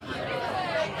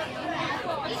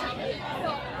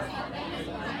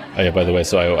Oh, yeah, by the way,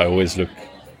 so I always look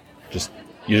just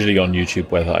usually on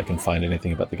YouTube whether I can find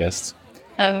anything about the guests.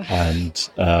 Oh, And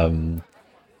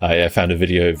I found a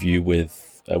video of you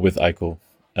with Eichel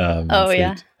oh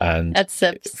yeah, Fried and that's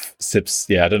Sips. Sips.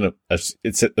 Yeah, I don't know.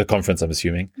 It's at the conference, I'm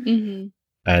assuming. Hmm.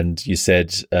 And you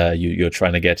said you're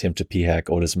trying to get him to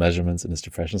p-hack all his measurements in his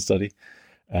depression study.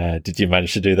 Did you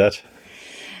manage to do that?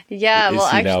 Yeah, well,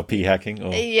 Is he now actually, p-hacking?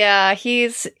 Or yeah,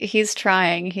 he's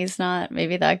trying. He's not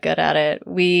maybe that good at it.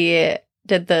 We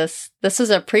did this. This was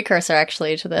a precursor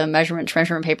actually to the measurement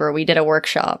paper. We did a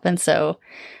workshop, and so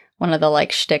one of the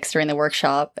like shticks during the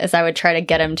workshop is I would try to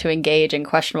get him to engage in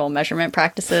questionable measurement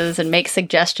practices and make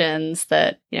suggestions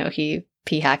that, he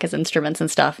p-hack his instruments and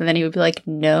stuff. And then he would be like,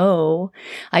 no,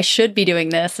 I should be doing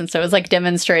this. And so it was like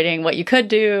demonstrating what you could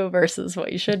do versus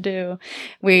what you should do.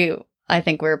 I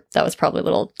think that was probably a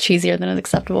little cheesier than is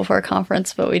acceptable for a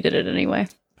conference, but we did it anyway.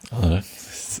 I don't know.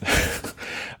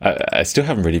 I still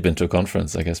haven't really been to a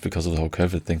conference, I guess, because of the whole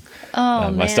COVID thing. Oh,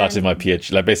 man. I started my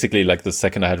PhD, basically the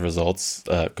second I had results,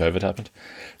 COVID happened.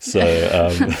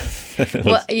 So,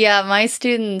 well, yeah, my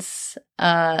students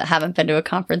haven't been to a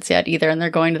conference yet either, and they're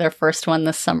going to their first one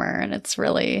this summer. And it's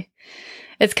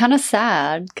kind of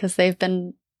sad because they've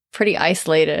been pretty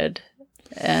isolated.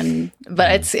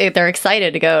 But they're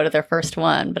excited to go to their first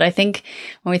one. But I think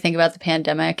when we think about the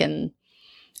pandemic and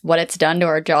what it's done to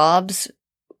our jobs,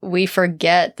 we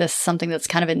forget this something that's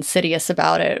kind of insidious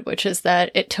about it, which is that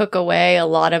it took away a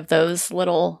lot of those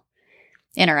little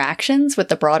interactions with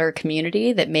the broader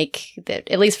community that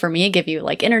at least for me, give you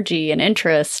like energy and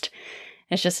interest.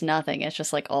 It's just nothing. It's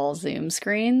just like all Zoom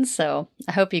screens. So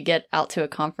I hope you get out to a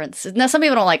conference. Now, some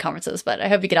people don't like conferences, but I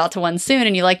hope you get out to one soon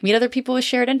and you meet other people with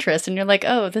shared interests and you're like,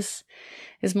 oh, this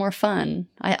is more fun.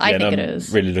 I think it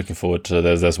is. Really looking forward to,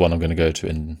 there's one I'm going to go to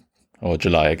in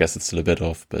July. I guess it's still a bit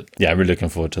off, but yeah, I'm really looking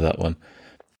forward to that one.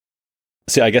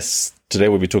 So I guess today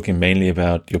we'll be talking mainly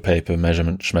about your paper,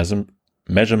 Measurement,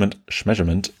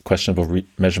 Questionable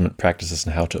Measurement Practices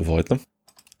and How to Avoid Them.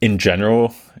 In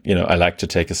general, I like to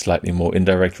take a slightly more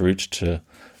indirect route to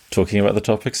talking about the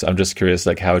topics. I'm just curious,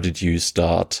 how did you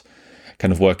start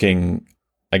kind of working?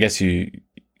 I guess you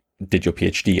did your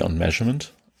PhD on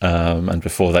measurement, and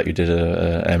before that you did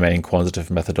a MA in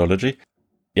quantitative methodology.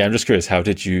 Yeah, I'm just curious, how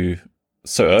did you,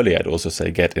 so early, I'd also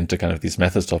say, get into kind of these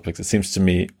methods topics? It seems to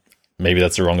me, maybe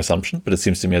that's a wrong assumption, but it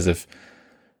seems to me as if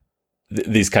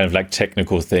these kind of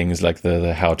technical things, like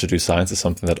the how to do science, is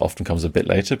something that often comes a bit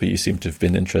later, but you seem to have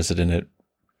been interested in it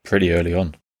pretty early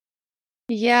on.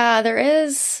 Yeah, there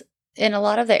is. In a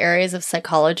lot of the areas of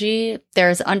psychology,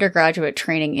 there's undergraduate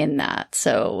training in that.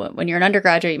 So when you're an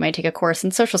undergraduate, you might take a course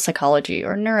in social psychology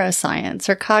or neuroscience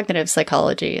or cognitive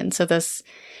psychology. And so this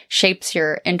shapes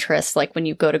your interests. Like when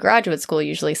you go to graduate school, you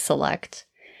usually select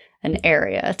an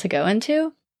area to go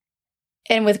into.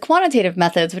 And with quantitative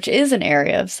methods, which is an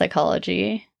area of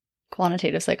psychology,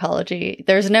 quantitative psychology,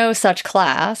 there's no such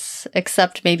class,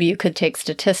 except maybe you could take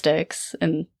statistics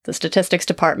in the statistics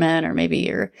department, or maybe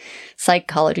your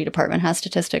psychology department has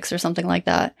statistics or something like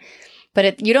that.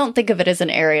 But you don't think of it as an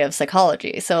area of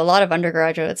psychology. So a lot of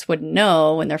undergraduates would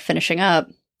know when they're finishing up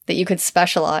that you could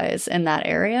specialize in that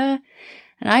area.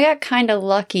 And I got kind of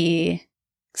lucky.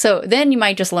 So then you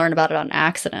might just learn about it on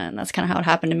accident. That's kind of how it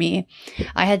happened to me.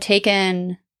 I had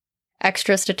taken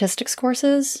extra statistics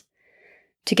courses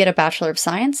to get a Bachelor of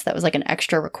Science. That was like an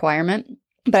extra requirement.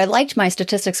 But I liked my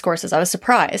statistics courses. I was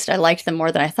surprised. I liked them more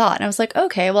than I thought. And I was like,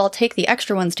 okay, well, I'll take the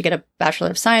extra ones to get a Bachelor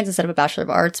of Science instead of a Bachelor of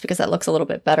Arts because that looks a little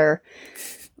bit better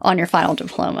on your final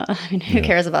diploma. I mean, who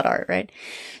cares about art, right?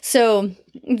 So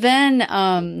then...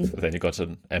 Then you got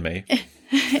an MA.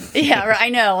 Yeah, right, I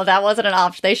know. Well, that wasn't an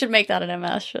option. They should make that an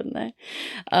MS, shouldn't they?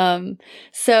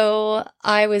 So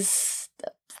I was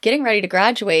getting ready to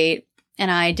graduate, and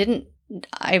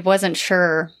I wasn't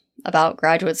sure about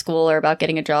graduate school or about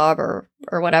getting a job or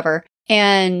whatever.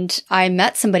 And I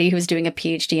met somebody who was doing a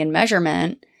PhD in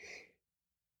measurement.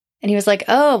 And he was like,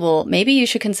 oh, well, maybe you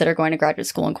should consider going to graduate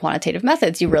school in quantitative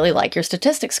methods. You really like your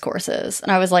statistics courses.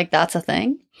 And I was like, that's a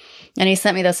thing. And he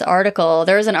sent me this article.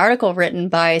 There was an article written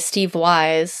by Steve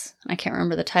Wise. I can't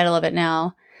remember the title of it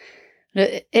now.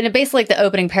 And it basically, the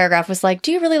opening paragraph was like,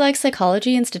 do you really like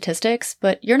psychology and statistics,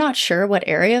 but you're not sure what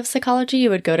area of psychology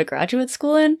you would go to graduate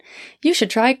school in? You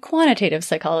should try quantitative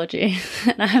psychology.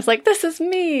 And I was like, this is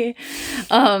me.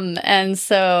 And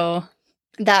so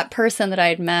that person that I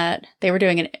had met, they were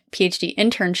doing a PhD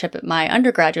internship at my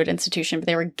undergraduate institution, but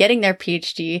they were getting their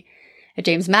PhD at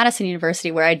James Madison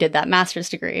University, where I did that master's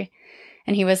degree.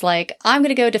 And he was like, I'm going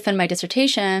to go defend my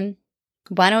dissertation.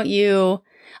 Why don't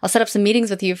I'll set up some meetings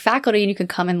with you faculty and you can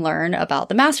come and learn about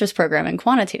the master's program in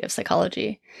quantitative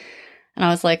psychology. And I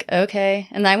was like, okay.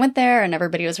 And then I went there and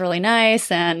everybody was really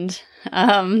nice and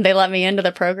they let me into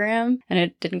the program and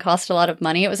it didn't cost a lot of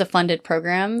money. It was a funded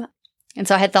program. And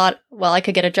so I had thought, well, I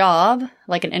could get a job,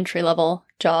 like an entry-level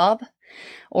job,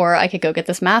 or I could go get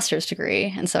this master's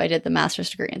degree. And so I did the master's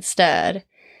degree instead.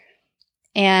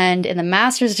 And in the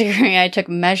master's degree, I took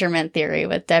measurement theory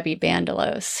with Debbie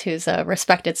Bandelos, who's a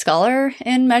respected scholar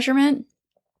in measurement.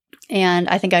 And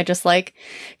I think I just like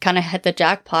kind of hit the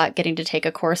jackpot getting to take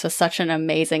a course with such an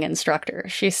amazing instructor.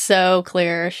 She's so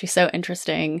clear. She's so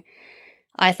interesting.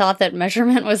 I thought that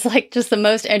measurement was like just the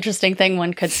most interesting thing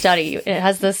one could study. It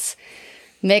has this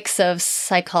mix of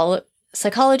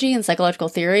psychology and psychological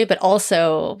theory, but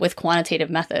also with quantitative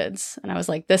methods. And I was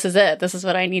like, this is it. This is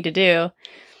what I need to do.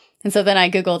 And so then I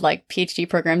Googled like PhD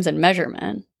programs in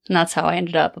measurement. And that's how I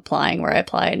ended up applying where I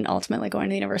applied and ultimately going to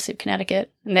the University of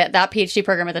Connecticut. And that PhD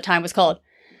program at the time was called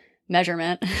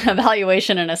Measurement,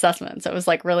 Evaluation, and Assessment. So it was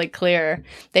like really clear.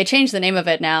 They changed the name of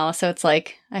it now. So it's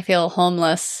like, I feel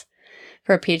homeless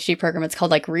for a PhD program. It's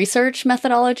called like Research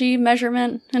Methodology,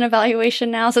 Measurement, and Evaluation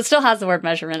now. So it still has the word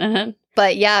measurement in it.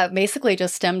 But yeah, it basically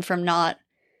just stemmed from not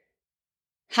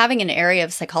having an area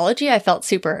of psychology I felt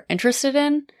super interested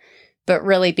in, but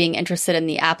really being interested in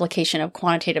the application of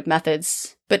quantitative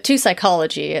methods, but to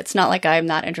psychology. It's not like I'm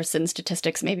not interested in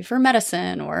statistics maybe for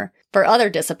medicine or for other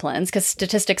disciplines, because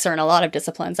statistics are in a lot of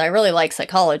disciplines. I really like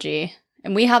psychology,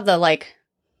 and we have the like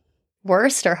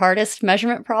worst or hardest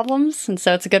measurement problems, and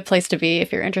so it's a good place to be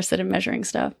if you're interested in measuring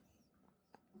stuff.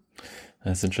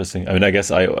 That's interesting. I mean, I guess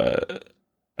I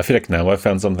feel like now I've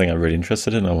found something I'm really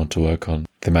interested in. I want to work on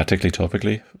thematically,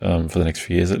 topically, for the next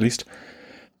few years at least.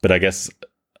 But I guess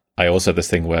I also have this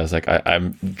thing where it's like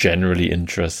I'm generally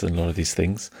interested in a lot of these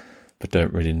things, but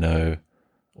don't really know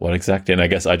what exactly. And I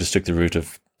guess I just took the route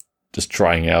of just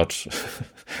trying out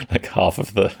like half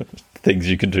of the things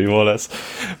you can do, more or less,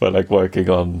 but like working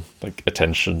on like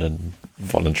attention and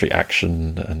voluntary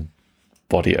action and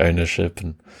body ownership,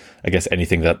 and I guess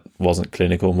anything that wasn't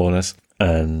clinical, more or less.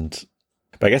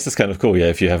 But I guess it's kind of cool, yeah,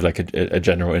 if you have like a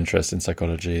general interest in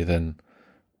psychology, then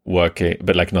working,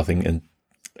 but like nothing in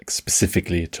like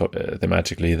specifically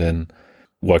thematically, then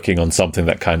working on something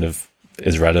that kind of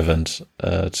is relevant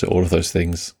to all of those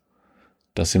things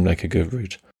does seem like a good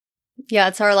route. Yeah,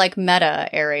 it's our like meta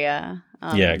area.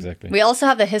 Yeah, exactly. We also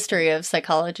have the history of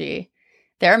psychology.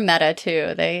 They're meta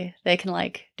too. They can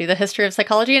like do the history of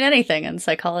psychology and anything in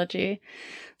psychology.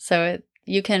 So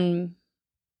you can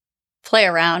play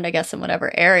around, I guess, in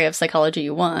whatever area of psychology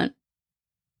you want,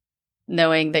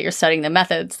 knowing that you're studying the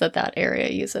methods that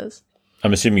area uses.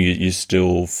 I'm assuming you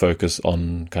still focus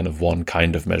on kind of one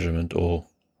kind of measurement, or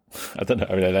I don't know.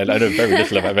 I mean, I know very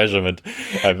little about measurement.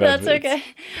 That's okay.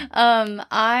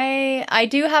 I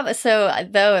do have, so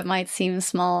though it might seem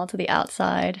small to the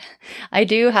outside, I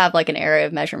do have like an area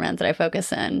of measurement that I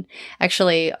focus in.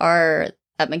 Actually, at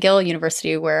McGill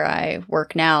University, where I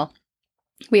work now,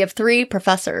 we have 3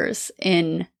 professors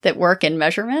that work in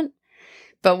measurement,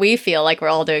 but we feel like we're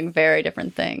all doing very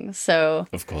different things. So,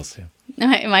 of course, yeah.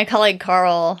 My colleague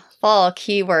Carl Falk,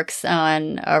 he works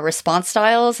on response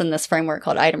styles in this framework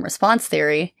called item response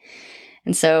theory.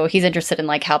 And so he's interested in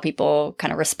like how people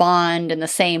kind of respond in the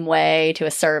same way to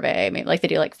a survey. Maybe like they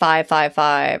do like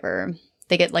 5-5-5, or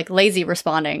they get like lazy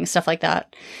responding, stuff like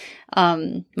that.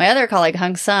 My other colleague,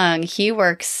 Hung Sung, he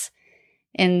works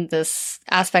in this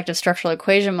aspect of structural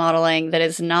equation modeling that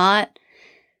is not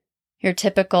your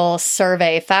typical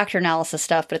survey factor analysis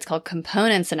stuff, but it's called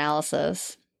components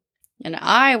analysis. And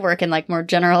I work in like more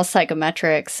general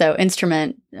psychometrics, so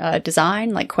instrument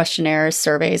design, like questionnaires,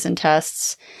 surveys, and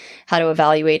tests, how to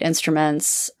evaluate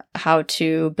instruments, how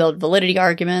to build validity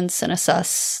arguments and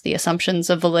assess the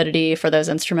assumptions of validity for those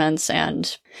instruments,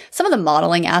 and some of the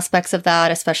modeling aspects of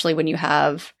that, especially when you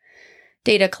have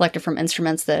data collected from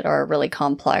instruments that are really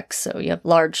complex. So you have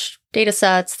large data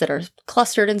sets that are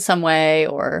clustered in some way,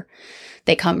 or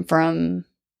they come from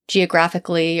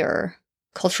geographically or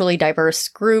culturally diverse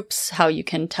groups, how you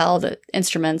can tell that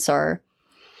instruments are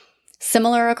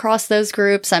similar across those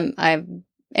groups. I'm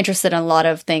interested in a lot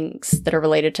of things that are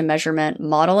related to measurement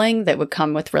modeling that would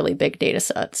come with really big data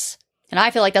sets. And I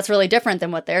feel like that's really different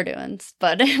than what they're doing.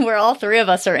 But we're all 3 of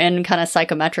us are in kind of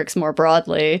psychometrics more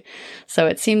broadly. So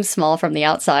it seems small from the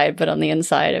outside, but on the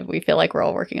inside, we feel like we're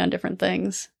all working on different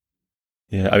things.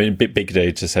 Yeah, I mean, big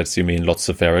data sets, you mean lots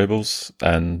of variables,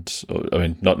 and I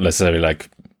mean, not necessarily like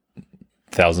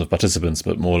thousands of participants,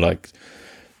 but more like,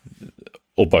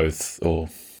 or both, or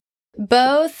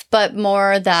both, but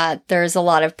more that there's a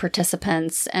lot of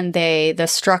participants and the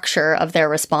structure of their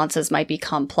responses might be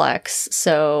complex.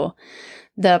 So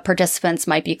the participants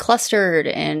might be clustered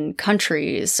in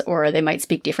countries, or they might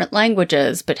speak different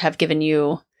languages, but have given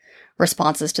you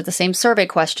responses to the same survey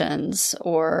questions,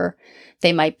 or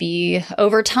they might be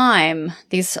over time.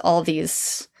 All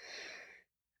these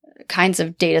kinds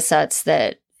of data sets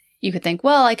that you could think,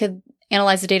 well, I could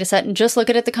analyze the data set and just look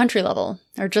at it at the country level,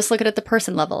 or just look at it at the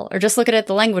person level, or just look at it at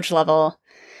the language level.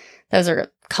 Those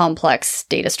are complex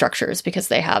data structures because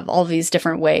they have all these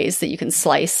different ways that you can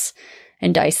slice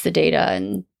and dice the data.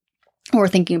 And or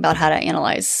thinking about how to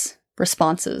analyze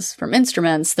responses from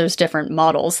instruments, there's different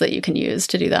models that you can use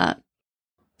to do that.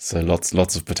 So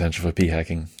lots of potential for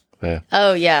p-hacking there.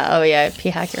 Oh yeah,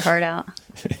 p-hack your heart out.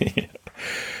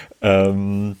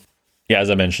 Yeah, as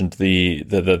I mentioned,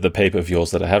 the paper of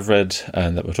yours that I have read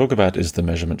and that we'll talk about is the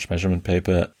measurement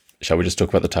paper. Shall we just talk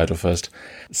about the title first?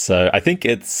 So I think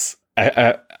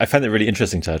I find it a really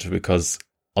interesting title because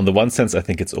on the one sense, I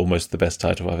think it's almost the best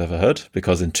title I've ever heard,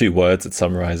 because in 2 words, it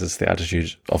summarizes the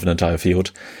attitude of an entire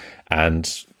field.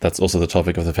 And that's also the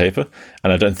topic of the paper.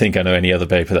 And I don't think I know any other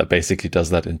paper that basically does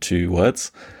that in 2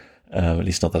 words, at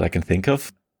least not that I can think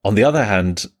of. On the other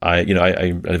hand, I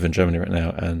live in Germany right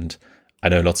now, and I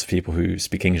know lots of people who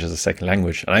speak English as a second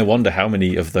language. And I wonder how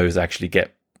many of those actually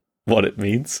get what it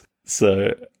means.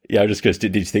 So, yeah, I'm just curious,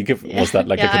 did you think was that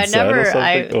like a concern or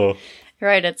something? You're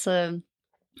right, it's a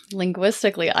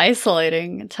linguistically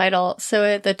isolating title.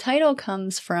 So the title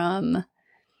comes from,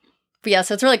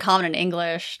 so it's really common in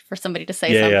English for somebody to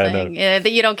say something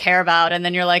that you don't care about, and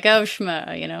then you're like, oh,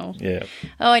 shma, Yeah.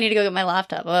 Oh, I need to go get my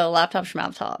laptop. Oh, laptop,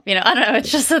 schmaptop. I don't know.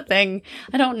 It's just a thing.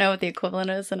 I don't know what the equivalent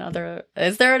is in other.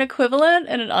 Is there an equivalent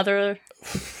in another?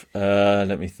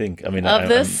 Let me think. I mean, of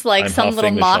this, I'm some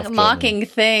little mocking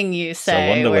thing you say. So I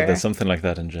wonder whether there's something like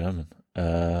that in German.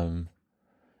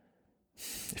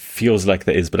 It feels like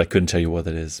there is, but I couldn't tell you what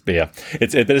it is. But yeah, I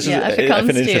find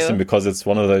it interesting because it's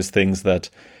one of those things that,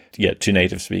 to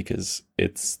native speakers,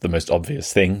 it's the most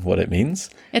obvious thing what it means.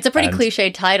 It's a pretty cliche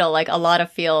title. Like a lot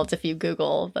of fields, if you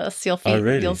Google this, you'll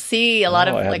see a lot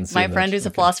of, like, my friend who's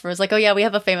a philosopher is like, oh yeah, we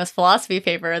have a famous philosophy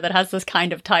paper that has this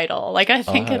kind of title. Like, I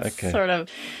think it's sort of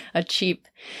a cheap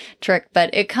trick, but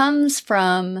it comes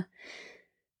from.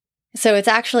 So it's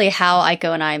actually how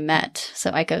Eiko and I met.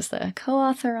 So Eiko's the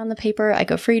co-author on the paper,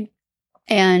 Eiko Fried.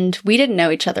 And we didn't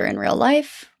know each other in real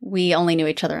life. We only knew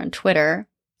each other on Twitter.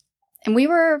 And we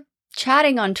were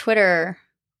chatting on Twitter,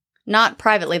 not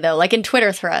privately though, like in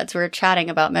Twitter threads, we were chatting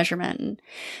about measurement. And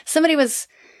somebody was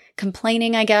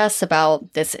complaining, I guess,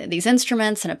 about these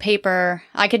instruments in a paper.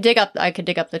 I could dig up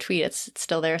the tweet. It's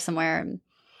still there somewhere. And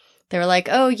they were like,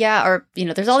 oh yeah, or,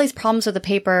 there's all these problems with the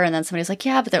paper. And then somebody's like,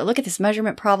 yeah, but look at these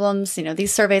measurement problems.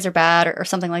 These surveys are bad or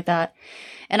something like that.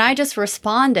 And I just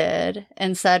responded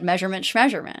and said, measurement.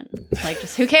 Like,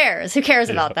 just who cares? Who cares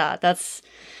about that?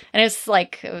 And it's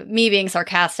like me being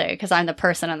sarcastic because I'm the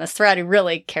person on this thread who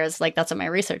really cares. Like, that's what my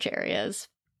research area is.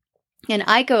 And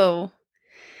Eiko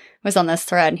was on this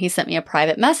thread and he sent me a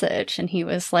private message and he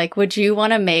was like, would you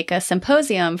want to make a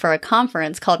symposium for a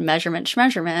conference called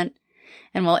Measurement?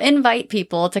 And we'll invite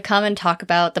people to come and talk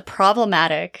about the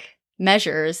problematic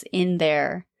measures in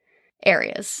their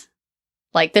areas,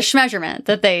 like the measurement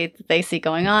that they see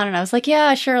going on. And I was like,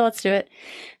 yeah, sure, let's do it.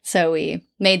 So we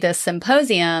made this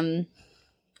symposium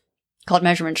called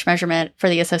Measurement for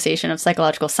the Association of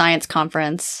Psychological Science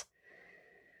conference.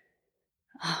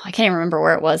 Oh, I can't even remember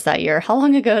where it was that year. How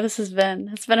long ago this has been?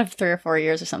 It's been 3 or 4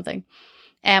 years or something.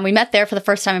 And we met there for the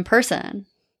first time in person.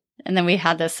 And then we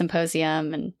had this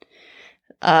symposium and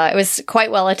it was quite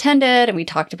well attended, and we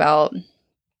talked about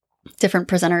different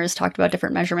presenters, talked about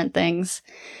different measurement things.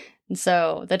 And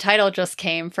so the title just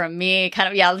came from me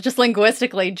kind of, just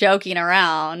linguistically joking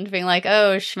around, being like,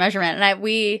 oh, measurement. And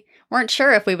we weren't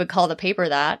sure if we would call the paper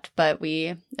that, but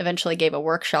we eventually gave a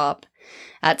workshop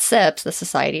at SIPS, the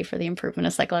Society for the Improvement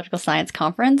of Psychological Science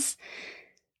conference,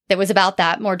 that was about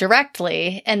that more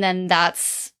directly. And then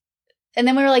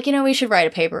we were like, we should write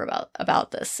a paper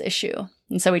about this issue.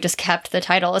 And so we just kept the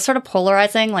title. It's sort of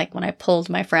polarizing. Like when I pulled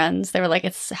my friends, they were like,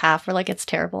 half were like, it's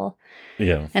terrible.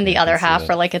 Yeah. And the other half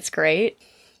were like, it's great.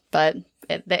 But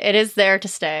it is there to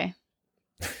stay.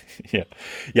 Yeah.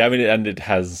 Yeah. I mean, and it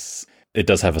does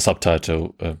have a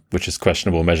subtitle, which is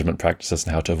Questionable Measurement Practices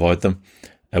and How to Avoid Them,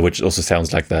 which also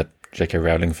sounds like that J.K.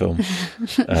 Rowling film,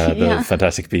 The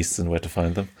Fantastic Beasts and Where to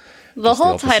Find Them. The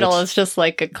whole title is just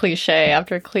like a cliche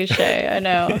after cliche. I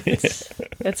know.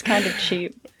 It's kind of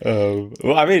cheap. Well,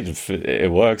 I mean, it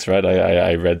works, right?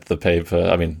 I read the paper.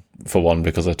 I mean, for one,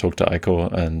 because I talked to Eiko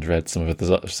and read some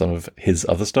of his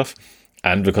other stuff,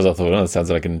 and because I thought, that sounds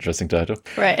like an interesting title.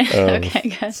 Right.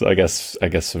 Okay, good. So I guess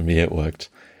for me it worked.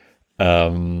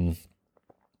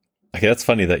 Okay, that's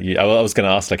funny that I was going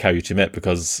to ask like how you two met,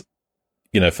 because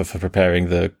for preparing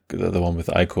the one with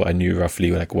Aiko, I knew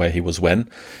roughly like where he was when,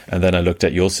 and then I looked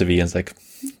at your CV and it's like,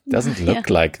 doesn't look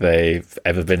like they've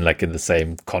ever been like in the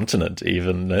same continent,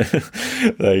 even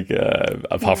like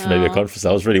apart from maybe a conference.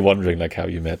 I was really wondering like how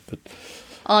you met, but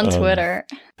on Twitter.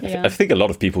 I think a lot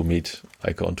of people meet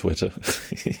Aiko on Twitter.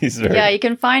 He's very you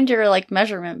can find your like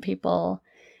measurement people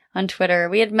on Twitter.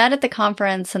 We had met at the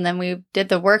conference, and then we did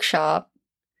the workshop,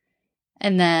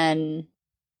 and then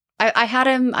I had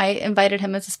him. I invited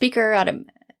him as a speaker at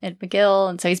McGill,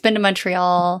 and so he's been to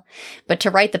Montreal. But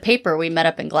to write the paper, we met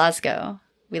up in Glasgow.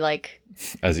 We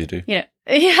as you do, it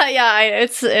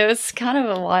was kind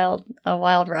of a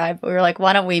wild ride. But we were like,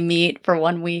 why don't we meet for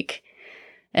 1 week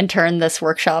and turn this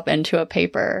workshop into a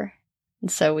paper?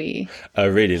 And so we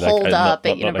really holed up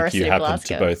at not University like you of happened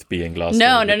Glasgow. to both be in Glasgow.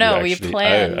 No. Actually, We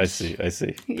planned. Oh, I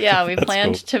see. Yeah, we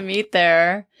planned to meet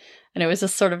there. And it was a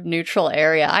sort of neutral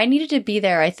area. I needed to be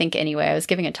there, I think, anyway. I was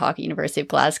giving a talk at University of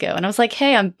Glasgow. And I was like,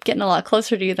 hey, I'm getting a lot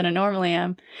closer to you than I normally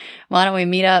am. Why don't we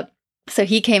meet up? So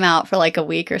he came out for like a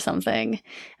week or something.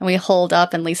 And we holed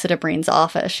up in Lisa DeBreen's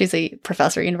office. She's a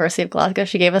professor at University of Glasgow.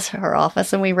 She gave us her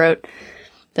office, and we wrote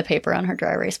the paper on her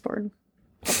dry erase board.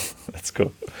 That's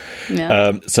cool.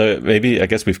 Yeah. So maybe, I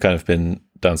guess we've kind of been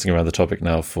dancing around the topic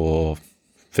now for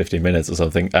 15 minutes or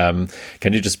something.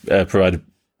 Can you just provide a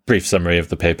brief summary of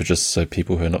the paper, just so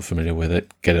people who are not familiar with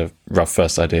it get a rough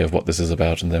first idea of what this is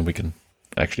about, and then we can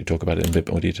actually talk about it in a bit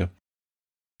more detail?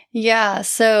 Yeah.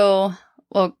 So,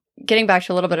 getting back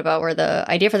to a little bit about where the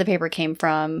idea for the paper came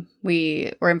from,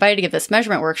 we were invited to give this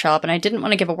measurement workshop, and I didn't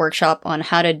want to give a workshop on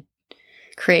how to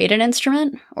create an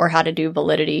instrument or how to do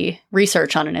validity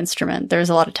research on an instrument. There's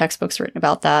a lot of textbooks written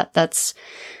about that. That's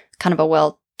kind of a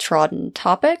well-trodden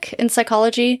topic in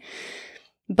psychology.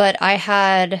 But I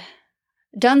had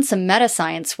done some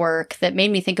meta-science work that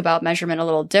made me think about measurement a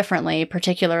little differently,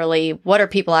 particularly what are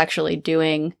people actually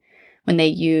doing when they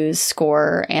use,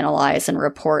 score, analyze, and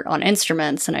report on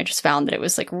instruments. And I just found that it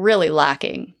was like really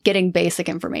lacking getting basic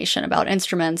information about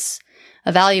instruments,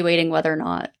 evaluating whether or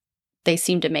not they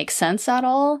seem to make sense at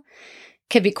all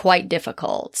could be quite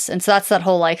difficult. And so that's that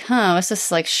whole like, what's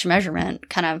this like measurement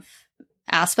kind of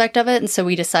aspect of it. And so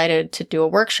we decided to do a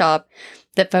workshop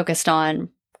that focused on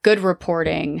good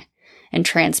reporting and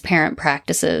transparent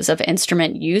practices of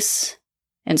instrument use,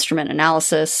 instrument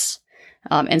analysis,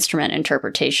 instrument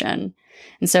interpretation.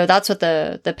 And so that's what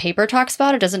the paper talks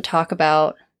about. It doesn't talk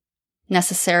about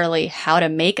necessarily how to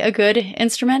make a good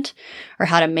instrument or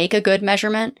how to make a good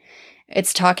measurement.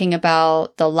 It's talking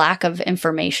about the lack of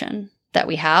information that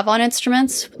we have on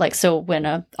instruments. Like, so when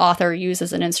an author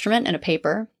uses an instrument in a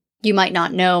paper, you might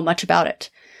not know much about it.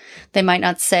 They might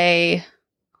not say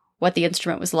what the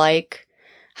instrument was like,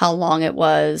 how long it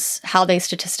was, how they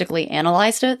statistically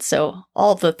analyzed it. So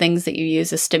all the things that you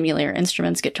use as stimuli or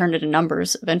instruments get turned into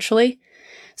numbers eventually.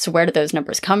 So where do those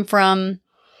numbers come from?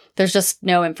 There's just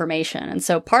no information. And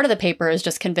so part of the paper is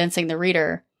just convincing the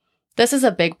reader, this is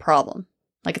a big problem.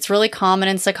 Like, it's really common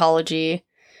in psychology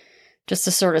just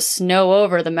to sort of snow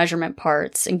over the measurement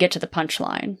parts and get to the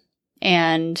punchline.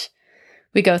 And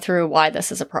we go through why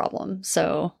this is a problem.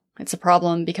 So it's a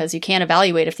problem because you can't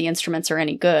evaluate if the instruments are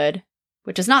any good,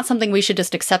 which is not something we should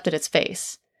just accept at its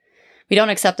face. We don't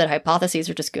accept that hypotheses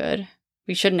are just good.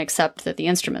 We shouldn't accept that the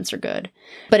instruments are good.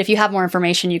 But if you have more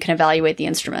information, you can evaluate the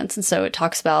instruments. And so it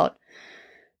talks about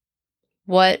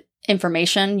what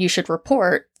information you should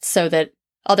report so that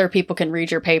other people can read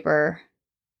your paper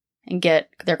and get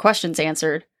their questions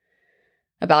answered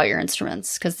about your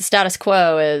instruments. Because the status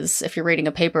quo is, if you're reading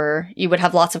a paper, you would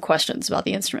have lots of questions about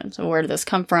the instrument. So where did this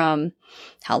come from?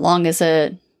 How long is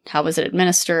it? How was it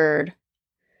administered?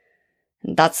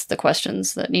 And that's the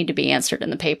questions that need to be answered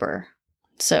in the paper.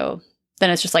 So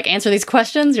then it's just like, answer these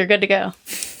questions, you're good to go.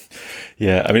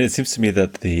 Yeah, I mean, it seems to me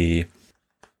that the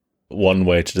one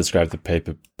way to describe the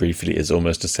paper briefly is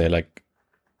almost to say, like,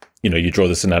 you know, you draw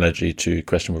this analogy to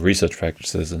questionable research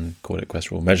practices and call it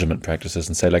questionable measurement practices,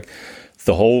 and say, like,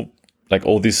 the whole, like,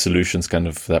 all these solutions kind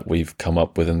of that we've come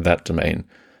up with in that domain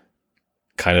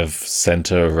kind of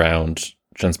center around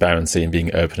transparency and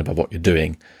being open about what you're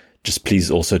doing. Just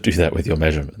please also do that with your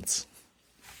measurements.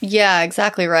 Yeah,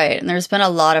 exactly right. And there's been a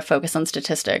lot of focus on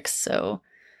statistics. So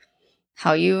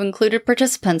how you included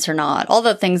participants or not, all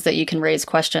the things that you can raise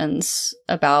questions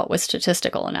about with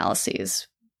statistical analyses.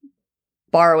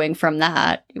 Borrowing from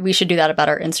that, we should do that about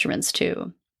our instruments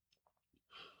too.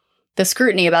 The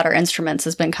scrutiny about our instruments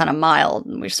has been kind of mild,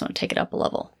 and we just want to take it up a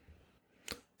level.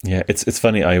 Yeah, it's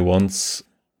funny. I once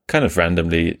kind of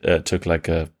randomly took like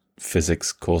a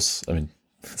physics course. I mean,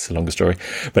 it's a longer story,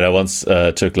 but I once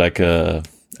took like a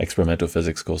experimental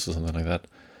physics course or something like that,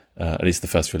 at least the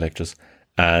first few lectures.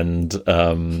 And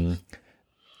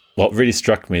what really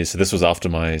struck me, so this was after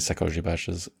my psychology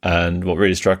bachelor's, and what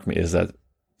really struck me is that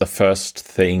the first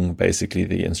thing basically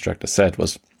the instructor said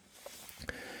was,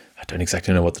 I don't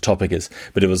exactly know what the topic is,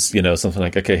 but it was, something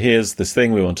like, okay, here's this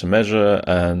thing we want to measure,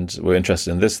 and we're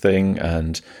interested in this thing,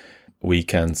 and we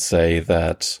can say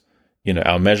that,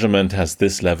 our measurement has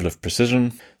this level of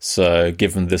precision. So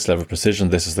given this level of precision,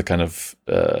 this is the kind of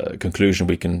conclusion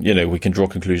we can draw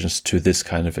conclusions to this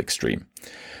kind of extreme.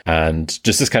 And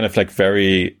just this kind of like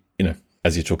very,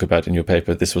 as you talk about in your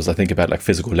paper, this was, I think, about like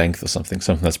physical length or something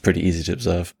that's pretty easy to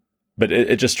observe. But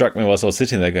it just struck me whilst I was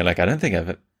sitting there going like, I don't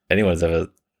think anyone's ever,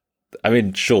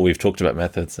 sure, we've talked about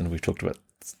methods and we've talked about,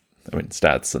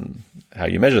 stats and how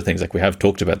you measure things. Like we have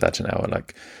talked about that in our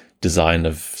like design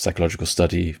of psychological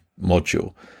study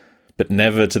module, but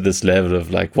never to this level of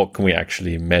like, what can we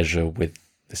actually measure with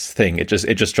this thing? It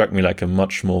just struck me like a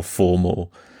much more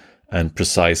formal and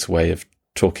precise way of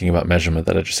talking about measurement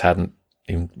that I just hadn't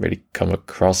even really come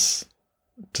across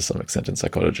to some extent in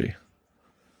psychology.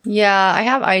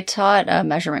 Yeah, I taught a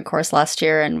measurement course last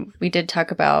year, and we did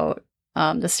talk about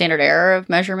the standard error of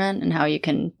measurement and how you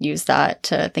can use that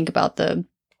to think about the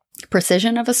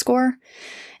precision of a score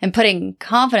and putting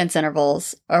confidence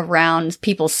intervals around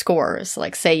people's scores.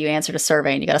 Like say you answered a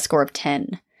survey and you got a score of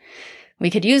 10.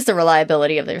 We could use the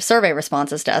reliability of their survey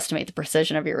responses to estimate the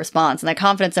precision of your response. And that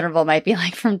confidence interval might be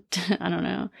like from,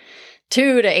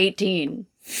 2 to 18.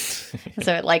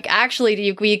 So like actually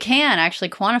you can actually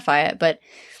quantify it, but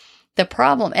the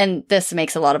problem, and this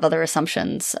makes a lot of other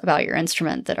assumptions about your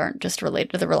instrument that aren't just related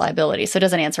to the reliability. So it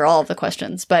doesn't answer all of the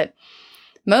questions, but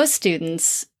most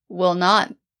students will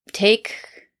not take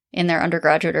in their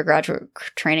undergraduate or graduate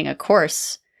training a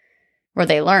course where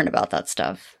they learn about that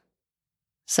stuff.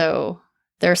 So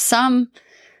there's some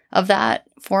of that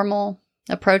formal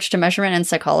approach to measurement in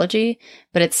psychology,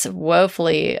 but it's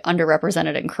woefully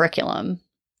underrepresented in curriculum.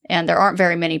 And there aren't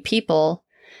very many people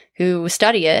who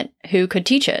study it who could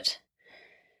teach it.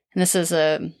 And this is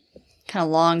a kind of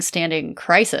long-standing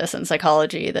crisis in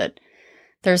psychology, that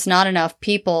there's not enough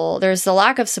people. There's a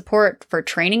lack of support for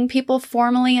training people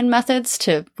formally in methods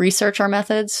to research our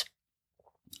methods.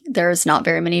 There's not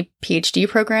very many PhD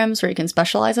programs where you can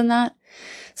specialize in that.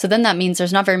 So then that means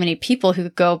there's not very many people who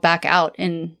go back out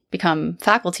and become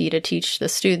faculty to teach the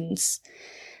students.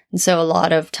 And so a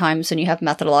lot of times when you have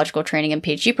methodological training in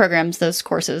PhD programs, those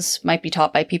courses might be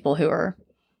taught by people who are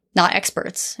not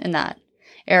experts in that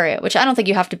area, which I don't think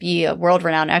you have to be a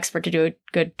world-renowned expert to do a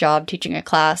good job teaching a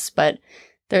class, but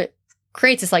there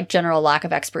creates this like general lack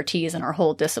of expertise in our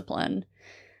whole discipline.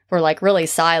 We're like really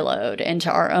siloed into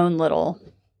our own little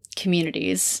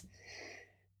communities,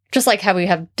 just like how we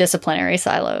have disciplinary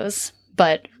silos.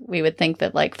 But we would think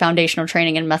that like foundational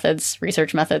training in methods,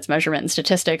 research methods, measurement, and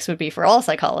statistics would be for all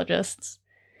psychologists.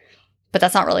 But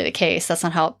that's not really the case. That's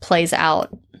not how it plays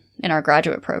out in our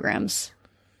graduate programs.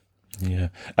 Yeah.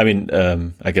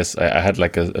 I guess I had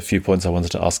like a few points I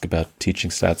wanted to ask about teaching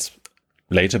stats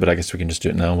later, but I guess we can just do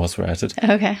it now whilst we're at it.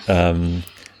 Okay.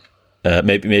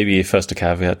 Maybe first a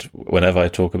caveat, whenever I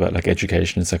talk about like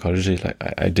education in psychology, like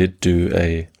I did do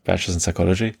a bachelor's in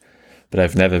psychology, but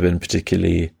I've never been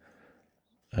particularly,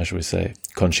 how should we say,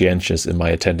 conscientious in my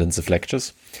attendance of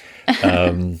lectures,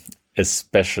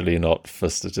 especially not for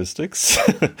statistics.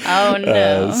 Oh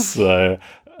no.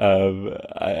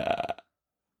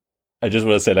 I just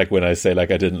want to say, like, when I say, like,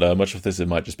 I didn't learn much of this, it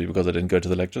might just be because I didn't go to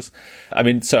the lectures.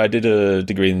 So I did a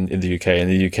degree in the UK. In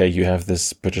the UK, you have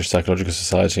this British Psychological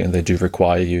Society, and they do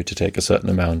require you to take a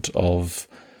certain amount of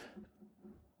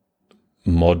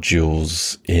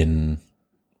modules in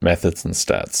methods and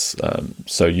stats.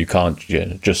 So you can't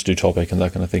just do topic and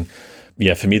that kind of thing.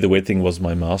 Yeah, for me, the weird thing was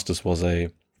my master's was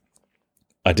I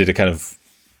did a kind of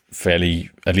fairly,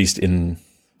 at least in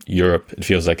Europe, it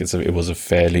feels like it was a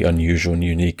fairly unusual and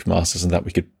unique master's in that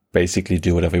we could basically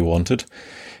do whatever we wanted.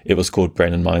 It was called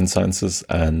Brain and Mind Sciences,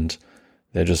 and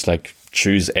they're just like,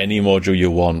 choose any module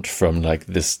you want from like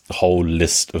this whole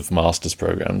list of master's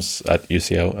programs at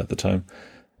UCL at the time.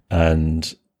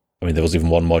 And there was even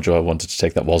one module I wanted to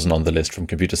take that wasn't on the list from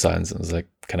computer science, and I was like,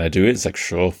 can I do it? It's like,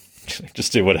 sure,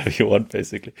 just do whatever you want,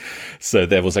 basically. So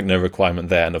there was like no requirement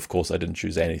there, and of course I didn't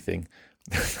choose anything.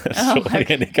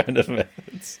 Any kind of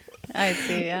methods. I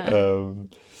see, yeah. So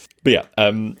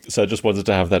I just wanted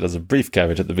to have that as a brief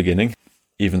caveat at the beginning,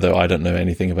 even though I don't know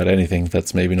anything about anything.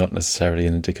 That's maybe not necessarily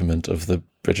an indicament of the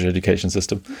British education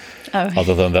system,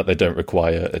 other than that they don't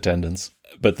require attendance.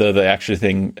 But the actual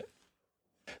thing,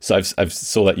 so I've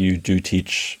saw that you do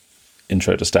teach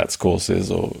intro to stats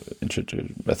courses or intro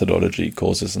to methodology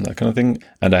courses and that kind of thing.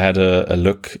 And I had a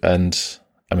look, and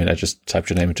I mean, I just typed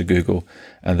your name into Google,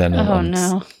 and then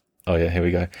oh yeah, here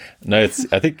we go. No,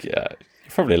 I think you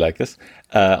probably like this.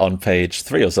 On page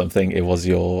 3 or something, it was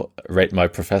your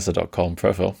ratemyprofessor.com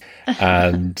profile,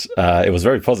 and it was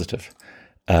very positive.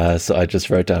 So I just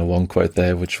wrote down one quote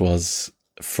there, which was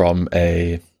from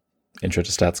a intro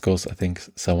to stats course. I think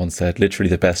someone said, "Literally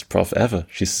the best prof ever.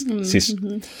 She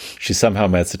somehow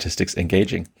made statistics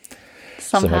engaging."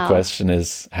 Somehow. So my question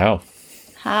is, how?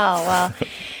 Well,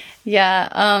 yeah,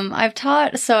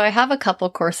 I have a couple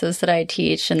courses that I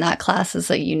teach, and that class is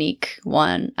a unique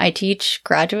one. I teach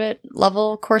graduate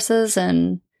level courses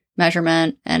in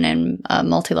measurement and in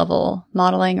multi-level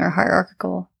modeling or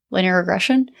hierarchical linear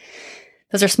regression.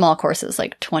 Those are small courses,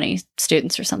 like 20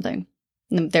 students or something.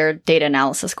 They're data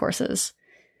analysis courses.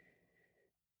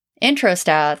 Intro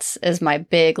Stats is my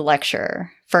big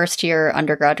lecture, first year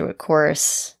undergraduate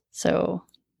course. So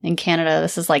in Canada,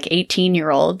 this is like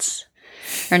 18-year-olds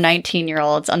or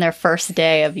 19-year-olds on their first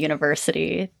day of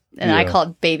university. And I call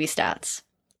it baby stats.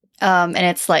 And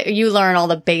it's like you learn all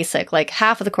the basic, like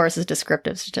half of the course is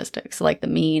descriptive statistics, like the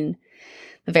mean,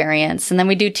 the variance. And then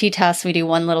we do t-tests. We do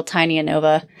one little tiny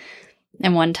ANOVA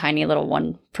and one tiny little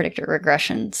one predictor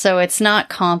regression. So it's not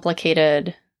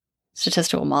complicated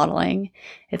statistical modeling.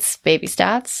 It's baby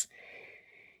stats.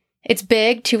 It's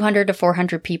big, 200 to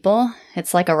 400 people.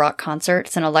 It's like a rock concert.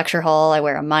 It's in a lecture hall. I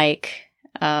wear a mic.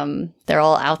 They're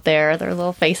all out there. Their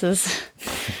little faces.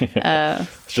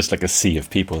 It's just like a sea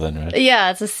of people then, right? Yeah,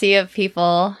 it's a sea of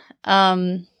people.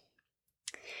 I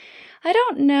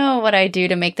don't know what I do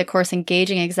to make the course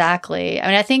engaging exactly. I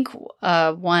mean, I think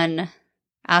one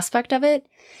aspect of it,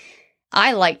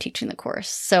 I like teaching the course.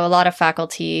 So a lot of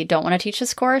faculty don't want to teach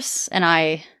this course, and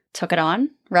I took it on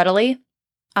readily.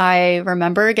 I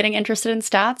remember getting interested in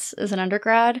stats as an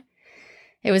undergrad.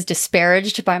 It was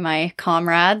disparaged by my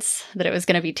comrades that it was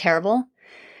going to be terrible,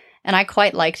 and I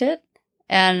quite liked it.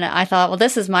 And I thought, well,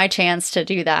 this is my chance to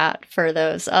do that for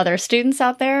those other students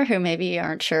out there who maybe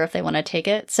aren't sure if they want to take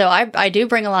it. So I do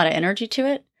bring a lot of energy to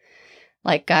it.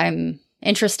 Like, I'm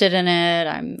interested in it.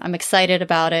 I'm excited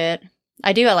about it.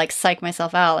 I like psych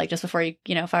myself out, like just before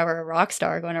if I were a rock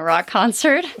star going to a rock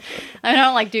concert. I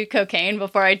don't like do cocaine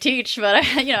before I teach, but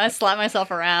I slap myself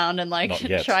around and like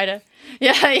try to,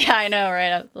 yeah, I know,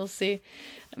 right? We'll see,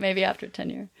 maybe after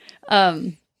tenure.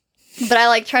 But I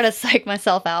like try to psych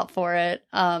myself out for it.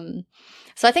 So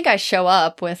I think I show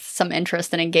up with some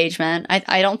interest and engagement.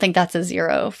 I don't think that's a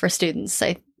 0 for students.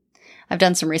 I've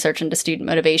done some research into student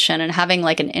motivation, and having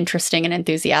like an interesting and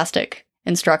enthusiastic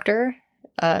instructor,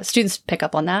 students pick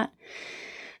up on that.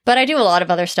 But I do a lot of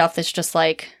other stuff that's just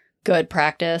like good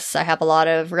practice. I have a lot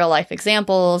of real life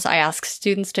examples. I ask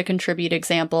students to contribute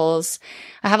examples.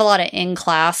 I have a lot of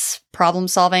in-class problem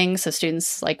solving. So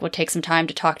students like would take some time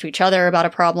to talk to each other about a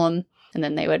problem, and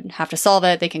then they would have to solve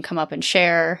it. They can come up and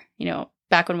share.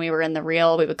 Back when we were in the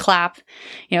real, we would clap.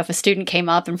 If a student came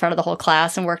up in front of the whole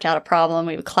class and worked out a problem,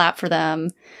 we would clap for them.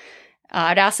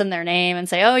 I'd ask them their name and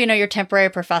say, "Oh, you're temporary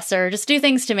professor." Just do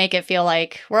things to make it feel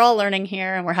like we're all learning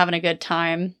here and we're having a good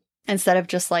time, instead of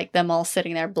just like them all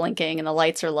sitting there blinking and the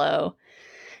lights are low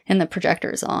and the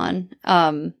projector's on.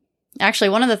 Actually,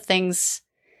 one of the things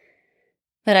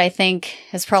that I think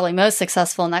is probably most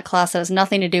successful in that class that has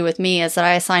nothing to do with me is that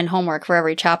I assign homework for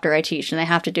every chapter I teach, and they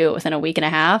have to do it within a week and a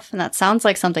half. And that sounds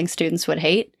like something students would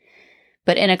hate.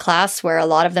 But in a class where a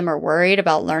lot of them are worried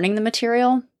about learning the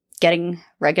material, getting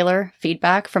regular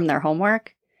feedback from their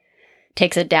homework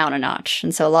takes it down a notch.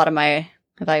 And so a lot of my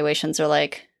evaluations are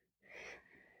like,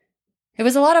 it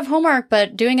was a lot of homework,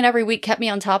 but doing it every week kept me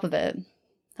on top of it.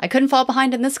 I couldn't fall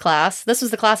behind in this class. This was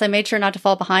the class I made sure not to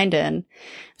fall behind in.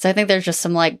 So I think there's just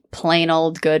some like plain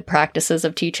old good practices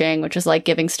of teaching, which is like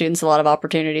giving students a lot of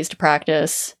opportunities to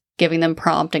practice, giving them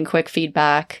prompt and quick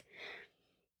feedback.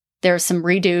 There's some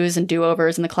redos and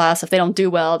do-overs in the class. If they don't do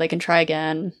well, they can try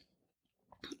again.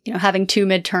 Having 2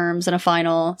 midterms and a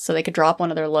final so they could drop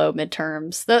one of their low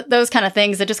midterms. Those kind of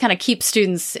things that just kind of keep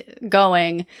students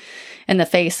going in the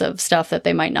face of stuff that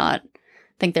they might not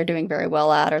think they're doing very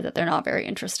well at or that they're not very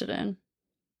interested in.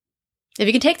 If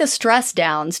you can take the stress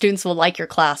down, students will like your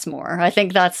class more. I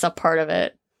think that's a part of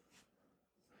it.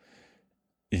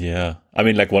 Yeah. I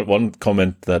mean, like one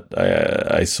comment that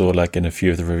I saw like in a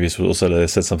few of the reviews was also they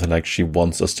said something like she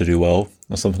wants us to do well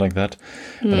or something like that.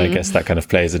 But I guess that kind of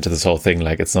plays into this whole thing.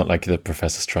 Like it's not like the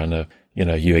professor's trying to,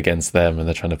 you against them and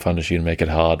they're trying to punish you and make it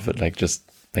hard, but like just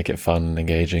make it fun and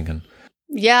engaging. And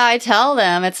yeah, I tell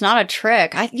them it's not a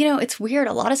trick. It's weird.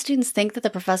 A lot of students think that the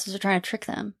professors are trying to trick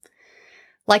them.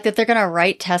 Like that they're going to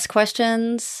write test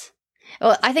questions.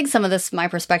 Well, I think some of this, my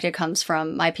perspective comes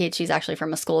from my PhD is actually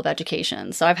from a school of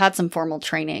education. So I've had some formal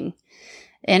training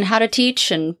in how to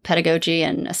teach and pedagogy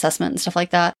and assessment and stuff like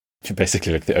that. You're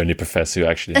basically like the only professor who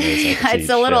actually knows how to teach. It's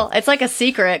a little, it's like a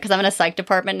secret because I'm in a psych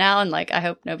department now and like, I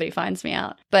hope nobody finds me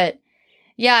out. But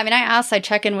yeah, I mean, I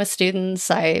check in with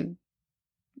students.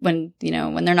 When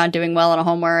they're not doing well on a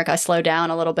homework, I slow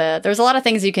down a little bit. There's a lot of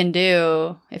things you can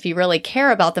do if you really care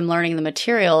about them learning the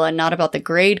material and not about the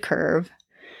grade curve.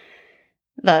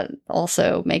 That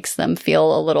also makes them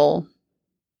feel a little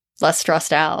less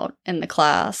stressed out in the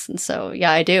class. And so, yeah,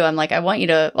 I do. I'm like, I want you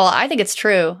to, well, I think it's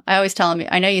true. I always tell them,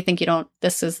 I know you think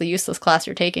this is the useless class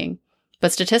you're taking,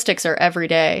 but statistics are every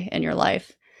day in your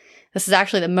life. This is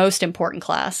actually the most important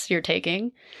class you're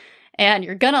taking. And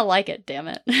you're gonna like it, damn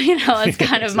it. It's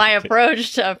kind of my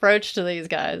approach to these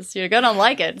guys. You're gonna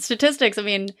like it. Statistics, I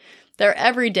mean, they're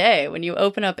every day. When you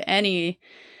open up any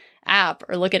app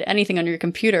or look at anything on your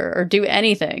computer or do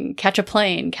anything, catch a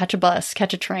plane, catch a bus,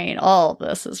 catch a train, all of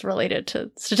this is related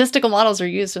to statistical models are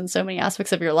used in so many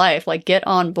aspects of your life. Like, get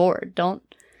on board. Don't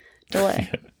delay.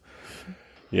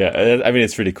 Yeah, I mean,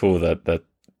 it's really cool that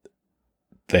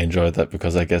they enjoyed that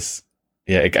because I guess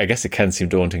it can seem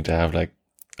daunting to have like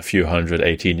a few hundred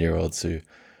 18-year-olds who,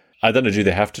 I don't know, do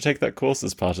they have to take that course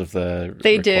as part of their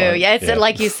They do. Yeah, it's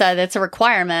like you said, it's a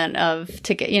requirement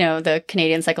to get, the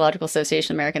Canadian Psychological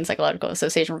Association, American Psychological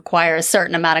Association requires a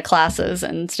certain amount of classes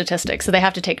in statistics. So they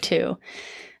have to take 2.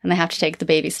 And they have to take the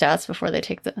baby stats before they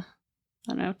take the, I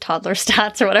don't know, toddler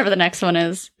stats or whatever the next one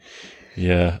is.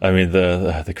 Yeah, I mean,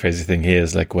 the crazy thing here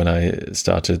is like when I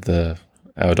started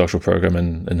our doctoral program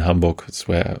in Hamburg, it's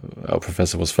where our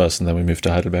professor was first, and then we moved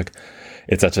to Heidelberg.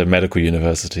 It's at a medical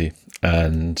university,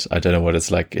 and I don't know what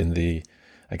it's like in the,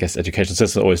 I guess, education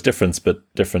system. Always different, but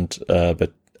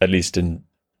at least in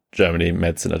Germany,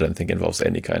 medicine, I don't think involves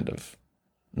any kind of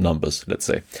numbers, let's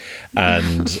say,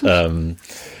 and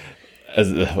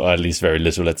or at least very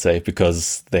little, let's say,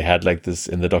 because they had like this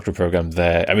in the doctoral program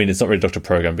there. I mean, it's not really a doctoral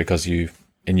program because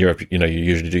in Europe, you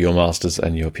usually do your master's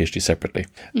and your PhD separately,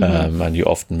 and you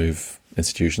often move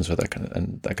institutions for that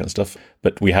kind of stuff.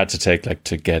 But we had to take, like,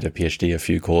 to get a PhD, a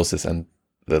few courses, and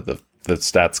the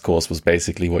stats course was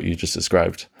basically what you just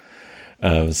described.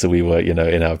 So we were, in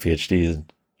our PhDs,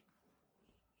 and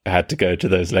had to go to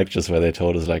those lectures where they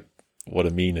told us like what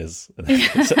a mean is.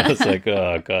 So I was like,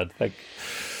 oh god, like.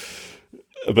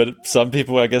 But some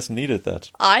people, I guess, needed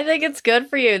that. I think it's good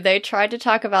for you. They tried to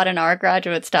talk about in our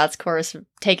graduate stats course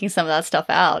taking some of that stuff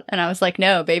out. And I was like,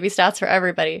 no, baby stats for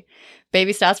everybody.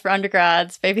 Baby stats for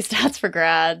undergrads, baby stats for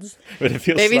grads. But it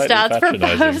feels baby stats for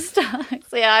patronizing. postdocs.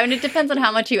 Yeah, I mean, it depends on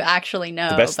how much you actually know.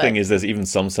 The best thing is there's even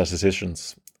some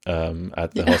statisticians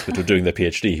at the hospital doing their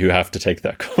PhD who have to take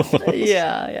that course.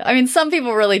 Yeah. I mean, some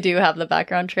people really do have the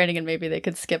background training and maybe they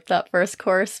could skip that first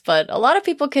course, but a lot of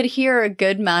people could hear a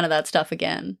good amount of that stuff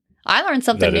again. I learn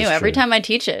something new every time I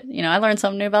teach it. I learn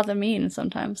something new about the mean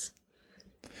sometimes.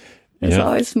 There's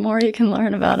always more you can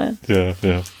learn about it.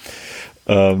 Yeah.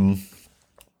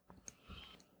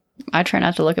 I try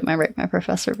not to look at my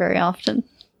professor very often.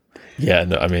 Yeah,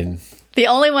 no, I mean... The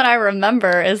only one I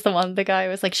remember is the guy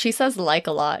who was like, she says like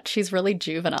a lot. She's really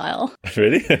juvenile.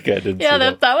 Really? Okay, I didn't see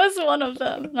that. That was one of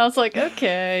them. And I was like,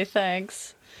 okay,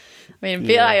 thanks. I mean,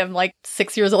 I am like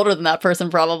 6 years older than that person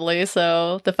probably.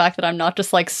 So the fact that I'm not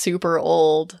just like super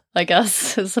old, I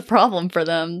guess, is a problem for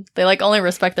them. They like only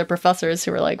respect their professors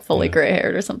who are like fully gray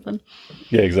haired or something.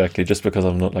 Yeah, exactly. Just because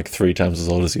I'm not like 3 times as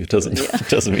old as you doesn't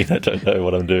mean I don't know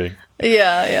what I'm doing.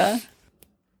 Yeah.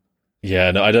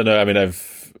 Yeah, no, I don't know. I mean,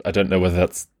 I don't know whether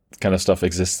that kind of stuff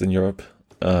exists in Europe.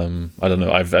 I don't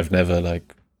know. I've never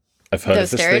I've heard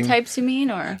those of this stereotypes thing. You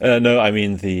mean, or no? I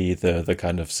mean the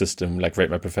kind of system like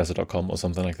ratemyprofessor.com or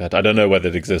something like that. I don't know whether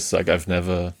it exists. Like I've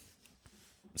never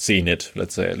seen it.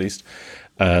 Let's say at least.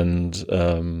 And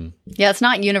it's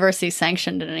not university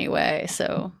sanctioned in any way.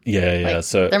 So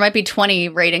so there might be 20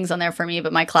 ratings on there for me,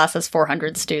 but my class has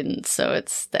 400 students. So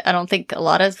I don't think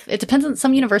it depends on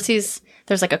some universities.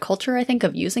 There's like a culture, I think,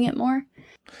 of using it more.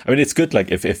 I mean, it's good.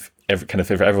 Like if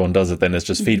everyone does it, then it's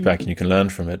just feedback and you can learn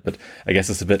from it. But I guess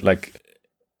it's a bit like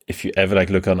if you ever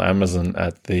look on Amazon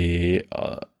at the,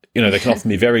 they can often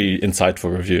be very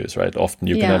insightful reviews, right? Often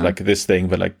you can have like this thing,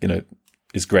 but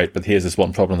is great, but here's this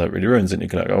one problem that really ruins it. And you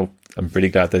can oh, I'm really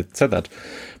glad they said that.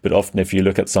 But often if you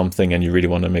look at something and you really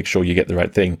want to make sure you get the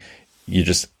right thing,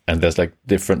 and there's like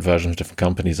different versions of different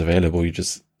companies available,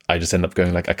 I just end up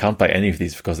going I can't buy any of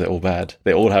these because they're all bad.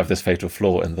 They all have this fatal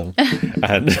flaw in them,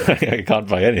 and I can't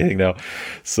buy anything now.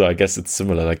 So I guess it's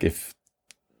similar. I guess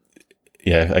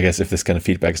if this kind of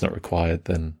feedback is not required,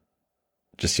 then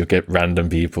just you'll get random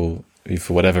people who,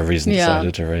 for whatever reason,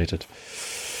 decided to rate it.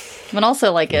 But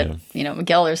also, like at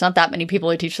McGill, there's not that many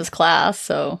people who teach this class,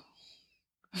 so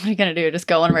what are you going to do? Just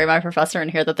go and rate my professor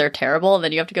and hear that they're terrible, and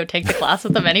then you have to go take the class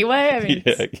with them anyway? I mean,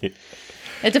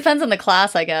 it depends on the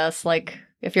class, I guess. Like,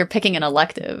 if you're picking an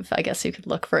elective, I guess you could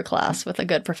look for a class with a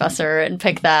good professor and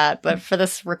pick that. But for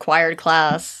this required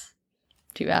class,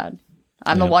 too bad.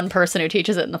 I'm the one person who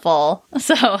teaches it in the fall,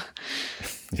 so...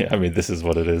 Yeah, I mean, this is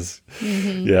what it is.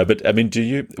 Mm-hmm. Yeah, but I mean,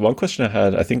 one question I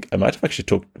had, I think I might have actually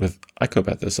talked with Eiko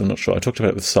about this. I'm not sure. I talked about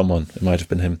it with someone. It might have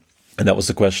been him. And that was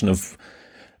the question of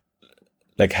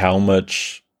like how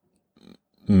much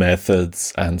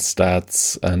methods and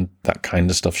stats and that kind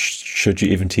of stuff should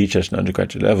you even teach at an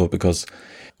undergraduate level, because,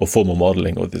 or formal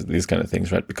modeling or these kind of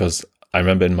things, right? Because I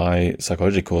remember in my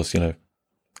psychology course,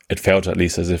 it felt at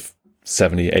least as if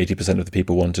 70-80% of the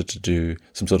people wanted to do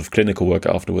some sort of clinical work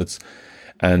afterwards.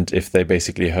 And if they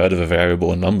basically heard of a variable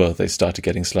or number, they started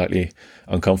getting slightly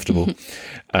uncomfortable.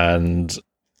 And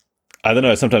I don't know,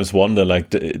 I sometimes wonder,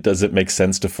 like, does it make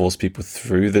sense to force people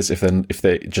through this if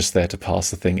they're just there to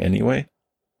pass the thing anyway?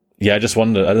 Yeah, I just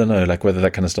wonder, I don't know, like whether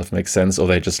that kind of stuff makes sense, or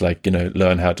they just like,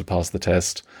 learn how to pass the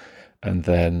test. And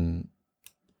then,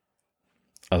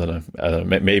 I don't know,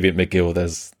 maybe at McGill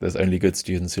there's only good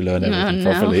students who learn everything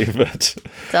properly. But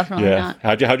definitely not.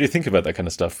 How do you think about that kind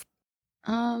of stuff?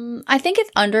 I think at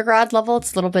undergrad level,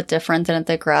 it's a little bit different than at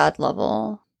the grad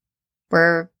level,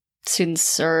 where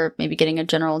students are maybe getting a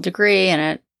general degree,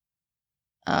 and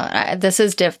this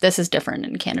is different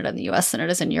in Canada and the US than it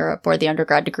is in Europe, where the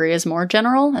undergrad degree is more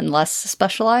general and less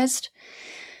specialized.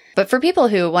 But for people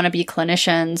who want to be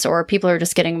clinicians, or people who are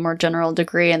just getting a more general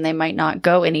degree and they might not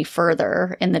go any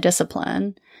further in the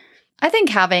discipline, I think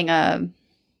having a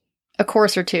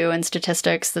course or two in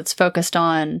statistics that's focused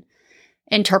on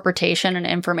interpretation and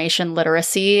information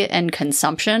literacy and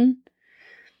consumption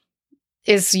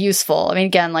is useful. I mean,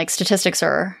 again, like statistics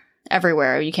are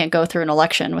everywhere. You can't go through an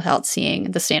election without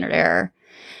seeing the standard error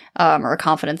or a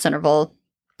confidence interval.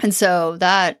 And so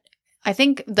that, I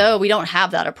think, though we don't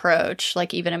have that approach,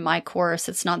 like even in my course,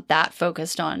 it's not that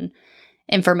focused on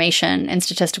information and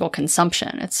statistical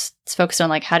consumption. It's focused on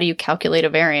like, how do you calculate a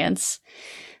variance?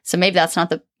 So maybe that's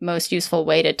not the most useful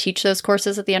way to teach those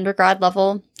courses at the undergrad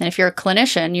level. And if you're a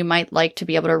clinician, you might like to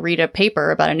be able to read a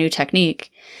paper about a new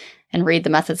technique and read the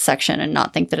methods section and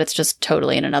not think that it's just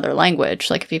totally in another language.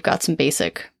 Like if you've got some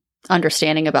basic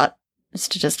understanding about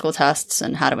statistical tests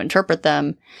and how to interpret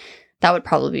them, that would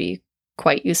probably be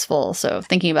quite useful. So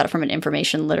thinking about it from an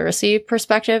information literacy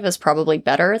perspective is probably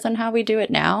better than how we do it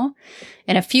now.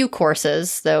 And a few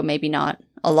courses, though maybe not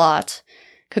a lot,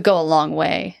 could go a long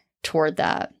way toward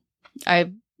that.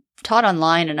 I taught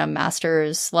online in a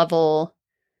master's level,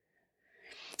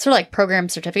 sort of like program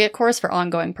certificate course for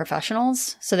ongoing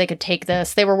professionals. So they could take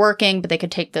this. They were working, but they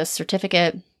could take this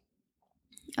certificate.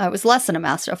 It was less than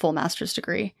a full master's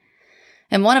degree.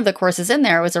 And one of the courses in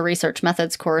there was a research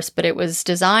methods course, but it was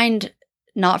designed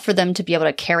not for them to be able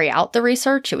to carry out the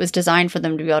research. It was designed for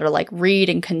them to be able to like read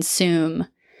and consume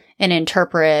and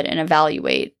interpret and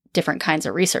evaluate different kinds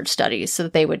of research studies so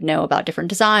that they would know about different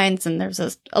designs. And there's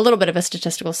a little bit of a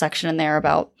statistical section in there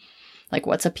about like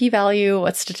what's a p-value,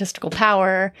 what's statistical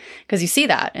power, because you see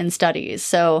that in studies.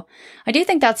 So I do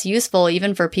think that's useful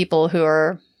even for people who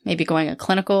are maybe going a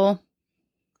clinical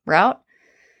route,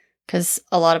 because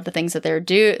a lot of the things that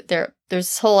there's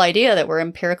this whole idea that we're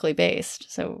empirically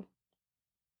based. So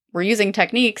we're using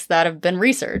techniques that have been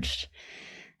researched.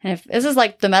 And if this is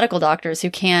like the medical doctors who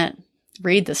can't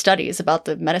read the studies about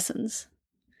the medicines,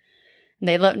 and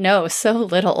they know so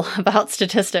little about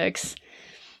statistics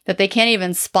that they can't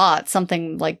even spot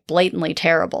something like blatantly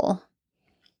terrible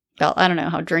about, I don't know,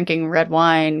 how drinking red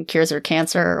wine cures your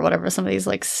cancer or whatever some of these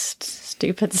like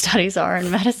stupid studies are in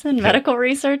medicine, medical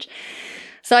research.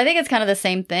 So I think it's kind of the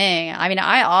same thing. I mean,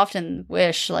 I often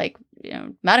wish like,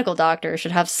 medical doctors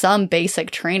should have some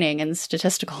basic training in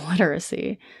statistical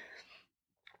literacy.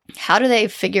 How do they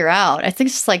figure out? I think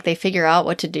it's just like they figure out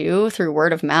what to do through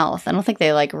word of mouth. I don't think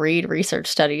they like read research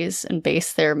studies and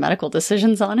base their medical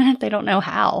decisions on it. They don't know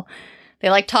how. They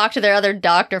like talk to their other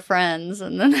doctor friends,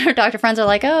 and then their doctor friends are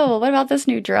like, oh, well, what about this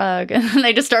new drug? And then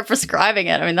they just start prescribing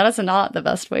it. I mean, that is not the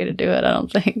best way to do it, I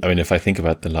don't think. I mean, if I think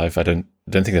about the life, I don't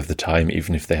think they have the time,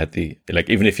 even if they had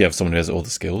even if you have someone who has all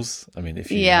the skills. I mean,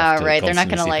 if you have right. They're not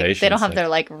going to patients, they don't have their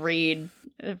read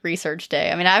research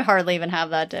day. I mean, I hardly even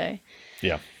have that day.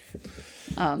 Yeah.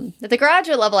 At the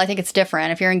graduate level, I think it's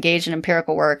different. If you're engaged in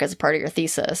empirical work as a part of your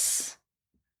thesis,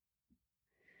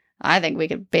 I think we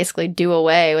could basically do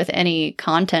away with any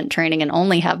content training and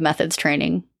only have methods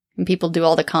training. And people do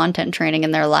all the content training in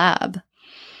their lab.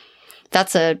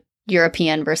 That's a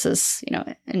European versus,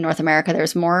 in North America,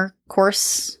 there's more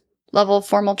course level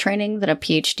formal training than a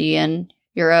PhD in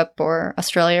Europe or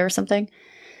Australia or something.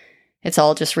 It's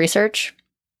all just research.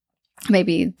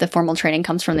 Maybe the formal training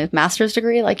comes from the master's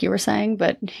degree, like you were saying,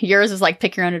 but yours is like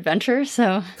pick your own adventure.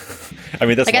 So, I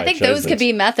mean, that's like, I think those could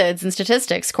be methods and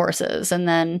statistics courses. And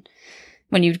then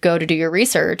when you go to do your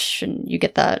research and you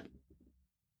get that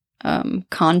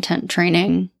content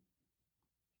training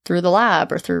through the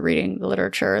lab or through reading the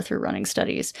literature or through running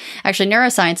studies. Actually,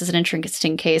 neuroscience is an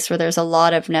interesting case where there's a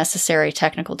lot of necessary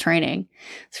technical training.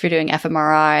 So if you're doing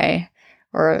fMRI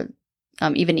or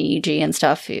even EEG and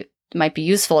stuff, it might be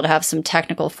useful to have some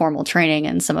technical formal training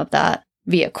in some of that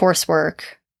via coursework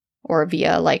or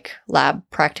via like lab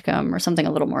practicum or something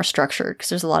a little more structured, because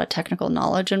there's a lot of technical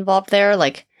knowledge involved there.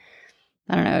 Like,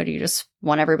 I don't know, do you just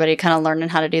want everybody kind of learning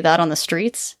how to do that on the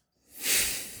streets?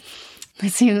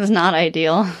 It seems not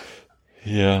ideal.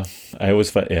 Yeah, I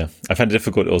find it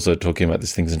difficult also talking about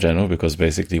these things in general, because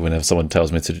basically whenever someone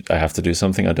tells me I have to do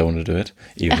something, I don't want to do it,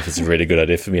 even if it's a really good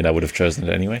idea for me and I would have chosen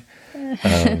it anyway.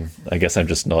 I guess I'm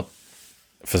just not,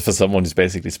 for someone who's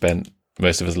basically spent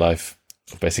most of his life,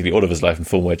 basically all of his life in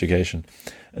formal education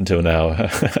until now, I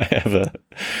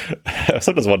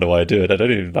sometimes wonder why I do it. I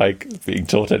don't even like being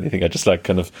taught anything. I just like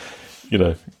kind of,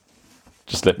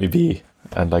 just let me be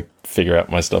and like figure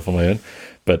out my stuff on my own.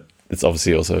 But it's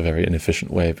obviously also a very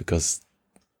inefficient way, because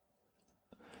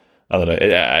I don't know,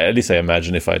 at least I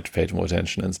imagine if I'd paid more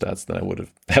attention in stats, then I would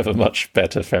have a much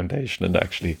better foundation, and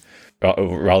actually,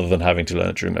 rather than having to learn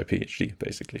it during my PhD,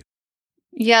 basically.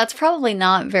 Yeah, it's probably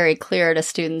not very clear to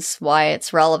students why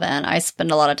it's relevant. I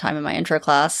spend a lot of time in my intro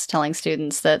class telling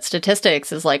students that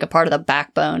statistics is like a part of the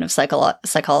backbone of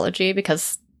psychology,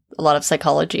 because a lot of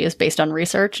psychology is based on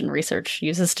research, and research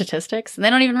uses statistics, and they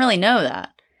don't even really know that.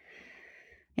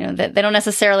 They don't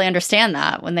necessarily understand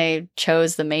that when they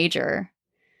chose the major.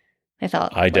 They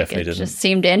thought I definitely didn't. Just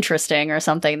seemed interesting or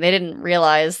something. They didn't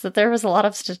realize that there was a lot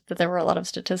of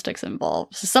statistics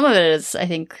involved. So some of it is, I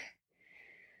think,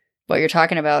 what you're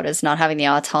talking about is not having the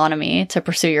autonomy to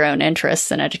pursue your own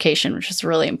interests in education, which is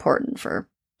really important for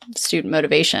student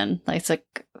motivation. Like, it's a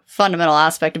fundamental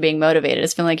aspect of being motivated,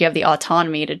 is feeling like you have the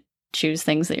autonomy to choose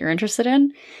things that you're interested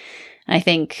in. And I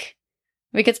think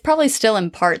we could probably still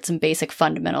impart some basic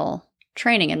fundamental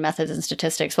training in methods and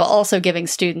statistics, while also giving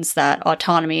students that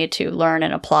autonomy to learn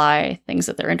and apply things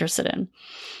that they're interested in.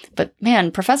 But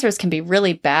man, professors can be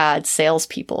really bad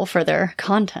salespeople for their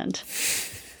content.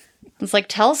 It's like,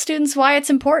 tell students why it's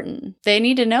important. They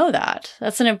need to know that.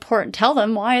 Tell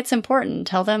them why it's important.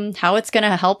 Tell them how it's going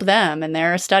to help them in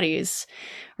their studies,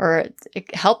 or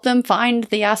help them find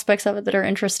the aspects of it that are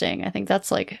interesting. I think that's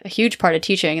like a huge part of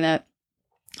teaching that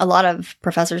a lot of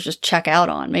professors just check out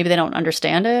on. Maybe they don't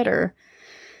understand it, or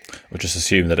just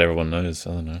assume that everyone knows.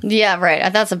 I don't know. Yeah,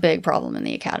 right. That's a big problem in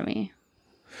the academy.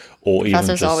 Or professors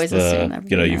even just always assume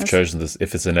everyone you've chosen this.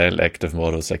 If it's an elective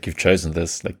model, it's like you've chosen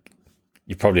this. Like,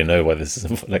 you probably know why this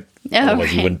is like.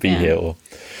 Otherwise, you wouldn't be here. Or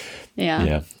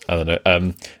I don't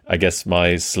know. I guess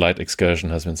my slight excursion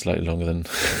has been slightly longer than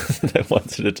I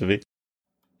wanted it to be.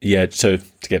 Yeah. So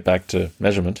to get back to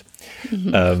measurement.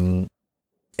 Mm-hmm.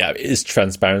 Is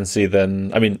transparency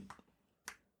then,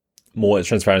 more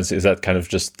transparency, is that kind of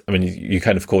just, you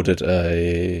kind of called it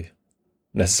a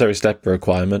necessary step, a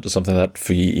requirement, or something like that,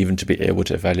 for you even to be able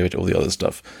to evaluate all the other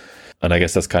stuff. And I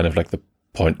guess that's kind of like the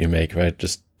point you make, right?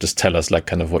 Just tell us like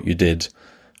kind of what you did,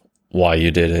 why you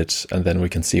did it, and then we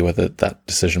can see whether that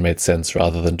decision made sense,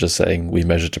 rather than just saying we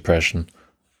measured depression.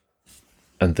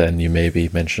 And then you maybe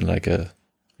mention like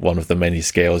one of the many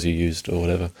scales you used or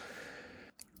whatever.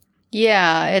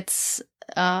 Yeah, it's,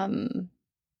 I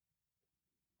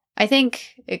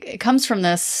think it comes from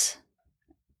this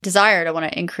desire to want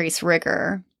to increase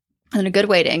rigor. And a good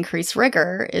way to increase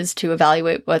rigor is to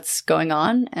evaluate what's going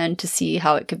on and to see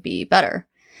how it could be better.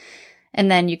 And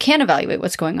then you can't evaluate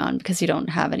what's going on because you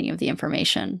don't have any of the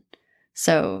information.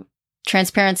 So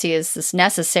transparency is this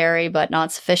necessary but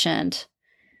not sufficient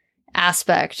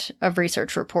aspect of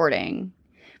research reporting,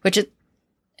 which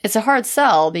it's a hard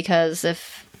sell, because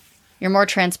if you're more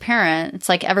transparent, it's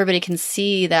like everybody can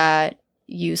see that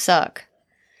you suck.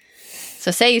 So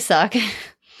say you suck.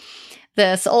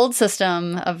 This old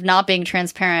system of not being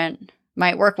transparent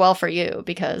might work well for you,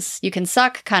 because you can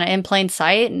suck kind of in plain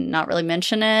sight and not really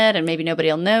mention it, and maybe nobody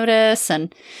will notice,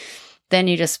 and then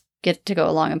you just get to go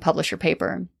along and publish your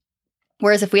paper.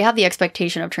 Whereas if we have the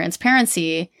expectation of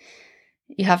transparency,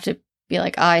 you have to be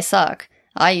like, I suck.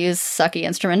 I use sucky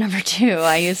instrument number 2.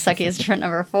 I use sucky instrument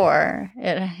number 4.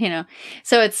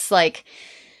 So it's like,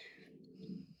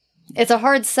 it's a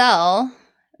hard sell,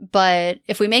 but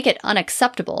if we make it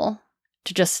unacceptable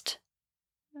to just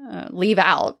leave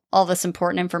out all this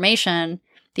important information,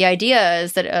 The idea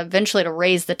is that eventually it'll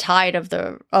raise the tide of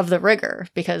the rigor,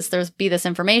 because there's be this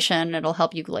information, it'll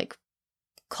help you like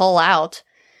cull out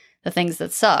the things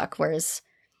that suck. Whereas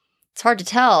it's hard to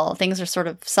tell. Things are sort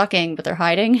of sucking, but they're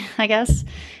hiding, I guess,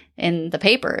 in the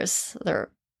papers.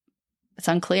 It's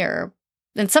unclear.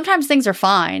 And sometimes things are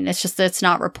fine. It's just that it's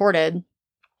not reported.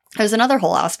 There's another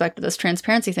whole aspect of this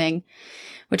transparency thing,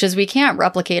 which is we can't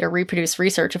replicate or reproduce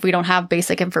research if we don't have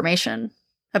basic information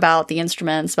about the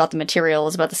instruments, about the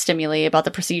materials, about the stimuli, about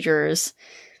the procedures.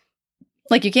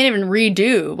 Like, you can't even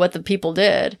redo what the people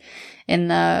did. In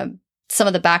some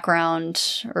of the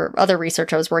background or other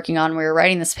research I was working on, we were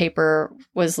writing this paper,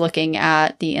 was looking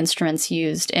at the instruments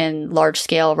used in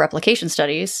large-scale replication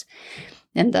studies.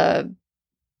 In the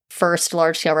first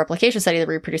large-scale replication study, the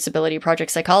Reproducibility Project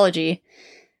Psychology,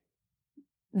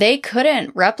 they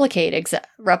couldn't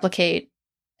replicate,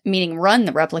 meaning run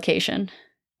the replication,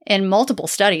 in multiple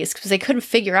studies because they couldn't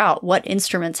figure out what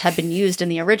instruments had been used in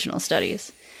the original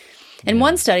studies. In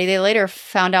one study, they later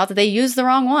found out that they used the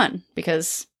wrong one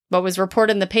because what was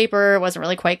reported in the paper wasn't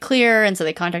really quite clear, and so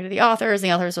they contacted the authors, and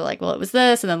the authors were like, well, it was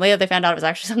this, and then later they found out it was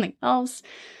actually something else.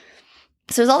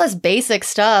 So there's all this basic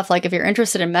stuff, like if you're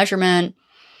interested in measurement,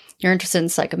 you're interested in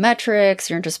psychometrics,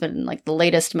 you're interested in like the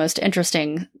latest, most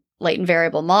interesting latent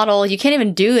variable model, you can't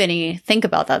even think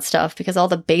about that stuff because all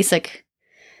the basic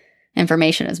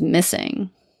information is missing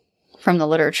from the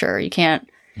literature. You can't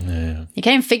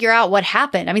even figure out what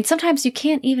happened. I mean, sometimes you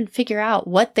can't even figure out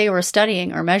what they were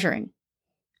studying or measuring.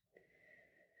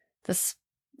 This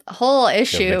whole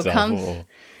issue comes...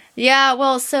 Yeah,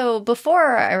 well, so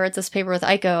before I wrote this paper with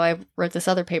Aiko, I wrote this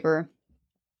other paper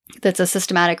that's a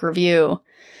systematic review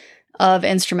of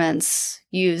instruments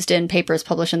used in papers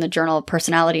published in the Journal of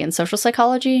Personality and Social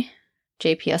Psychology,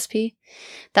 JPSP.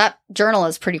 That journal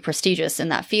is pretty prestigious in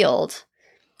that field.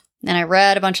 And I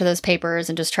read a bunch of those papers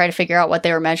and just tried to figure out what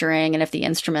they were measuring and if the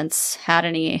instruments had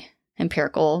any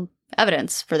empirical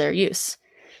evidence for their use.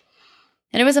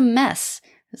 And it was a mess.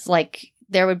 It's like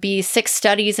there would be 6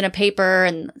 studies in a paper,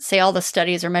 and say all the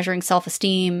studies are measuring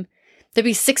self-esteem. There'd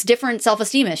be 6 different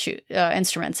self-esteem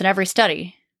instruments in every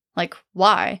study. Like,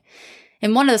 why?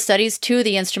 In one of the studies, 2 of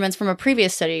the instruments from a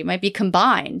previous study might be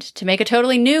combined to make a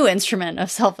totally new instrument of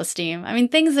self-esteem. I mean,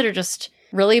 things that are just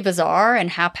really bizarre and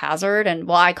haphazard. And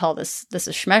well, I call this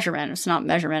is measurement. It's not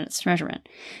measurement, it's measurement.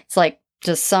 It's like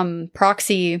just some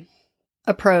proxy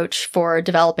approach for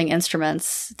developing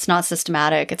instruments. It's not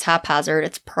systematic. It's haphazard.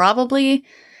 It's probably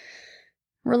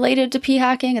related to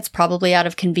p-hacking. It's probably out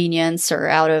of convenience or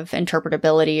out of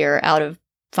interpretability or out of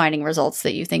finding results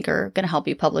that you think are going to help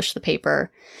you publish the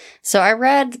paper. So I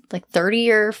read like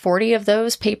 30 or 40 of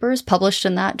those papers published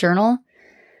in that journal.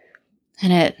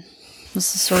 And it was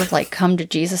sort of like come to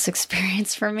Jesus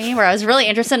experience for me, where I was really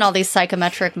interested in all these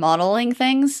psychometric modeling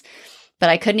things, but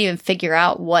I couldn't even figure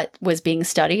out what was being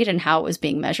studied and how it was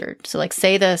being measured. So like,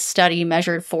 say the study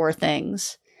measured 4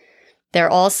 things. They're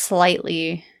all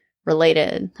slightly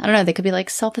related. I don't know. They could be like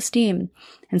self-esteem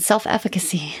and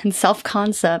self-efficacy and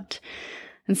self-concept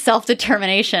and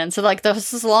self-determination. So like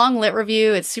this long lit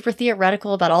review, it's super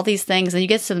theoretical about all these things. And you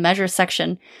get to the measure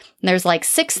section and there's like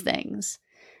 6 things.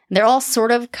 And they're all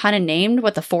sort of kind of named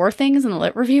what the 4 things in the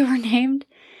lit review are named.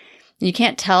 And you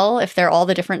can't tell if they're all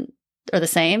the different or the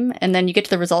same. And then you get to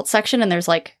the results section and there's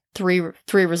like three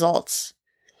results.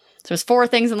 So there's 4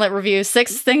 things in lit review,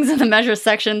 6 things in the measure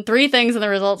section, 3 things in the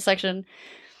results section.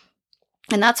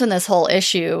 And that's when this whole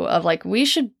issue of like,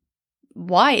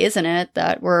 why isn't it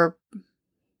that we're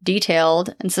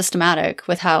detailed and systematic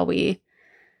with how we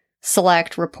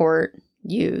select, report,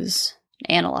 use,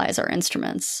 analyze our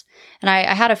instruments? And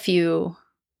I had a few,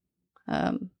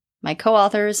 my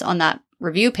co-authors on that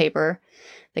review paper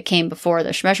that came before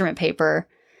the measurement paper.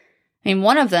 I mean,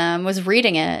 one of them was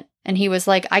reading it and he was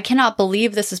like, I cannot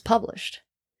believe this is published.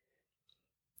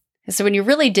 And so when you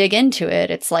really dig into it,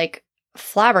 it's like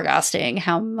flabbergasting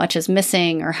how much is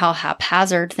missing or how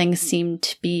haphazard things seem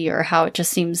to be, or how it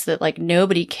just seems that like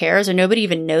nobody cares or nobody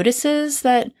even notices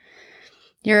that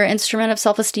your instrument of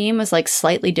self-esteem was like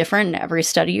slightly different in every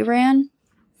study you ran.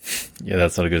 Yeah,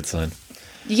 that's not a good sign.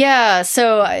 Yeah,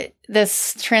 so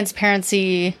this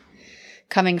transparency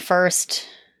coming first,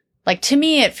 like to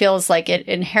me, it feels like it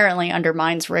inherently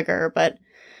undermines rigor. But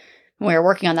when we were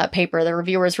working on that paper, the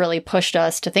reviewers really pushed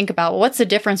us to think about what's the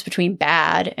difference between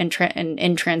bad and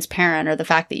intransparent, or the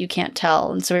fact that you can't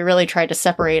tell. And so we really tried to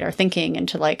separate our thinking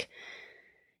into like,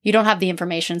 you don't have the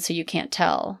information, so you can't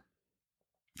tell.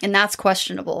 And that's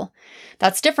questionable.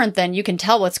 That's different than you can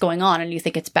tell what's going on and you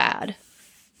think it's bad.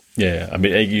 Yeah, I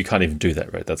mean, you can't even do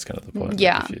that, right? That's kind of the point.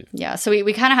 Yeah, yeah. So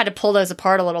we kind of had to pull those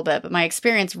apart a little bit. But my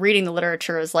experience reading the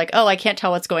literature was like, oh, I can't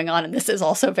tell what's going on, and this is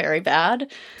also very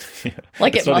bad. Yeah.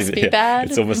 Like it must be bad.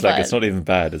 It's almost like it's not even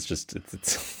bad. It's just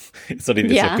it's not even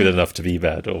it's not good enough to be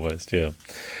bad. Almost, yeah.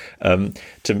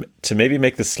 To maybe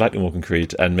make this slightly more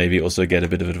concrete and maybe also get a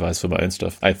bit of advice for my own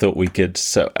stuff, I thought we could.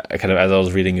 So kind of as I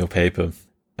was reading your paper,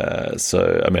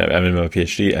 so I mean I'm in my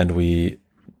PhD and we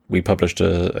published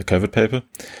a COVID paper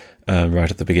right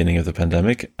at the beginning of the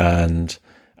pandemic, and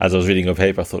as I was reading your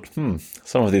paper, I thought,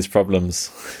 some of these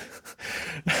problems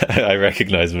I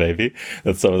recognize maybe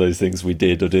that some of those things we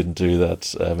did or didn't do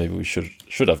that maybe we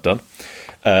should have done.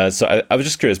 So I was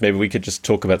just curious, maybe we could just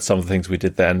talk about some of the things we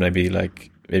did there, and maybe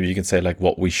you can say like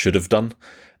what we should have done,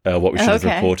 what we should have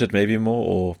reported maybe more,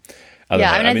 or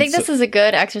I think this is a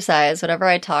good exercise. Whatever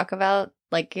I talk about,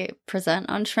 like present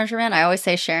on measurement, I always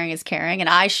say sharing is caring, and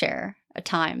I share a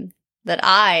time that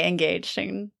I engaged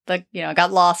in,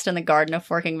 got lost in the garden of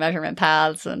forking measurement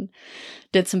paths and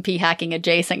did some p-hacking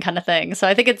adjacent kind of thing. So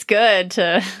I think it's good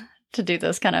to do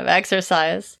this kind of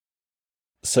exercise.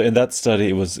 So in that study,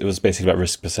 it was basically about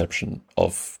risk perception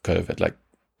of COVID, like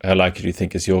how likely do you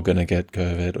think is you're going to get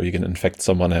COVID or you're going to infect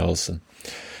someone else, and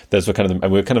those were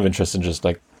and we're kind of interested in just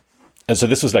like. And so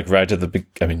this was like right at the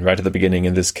beginning.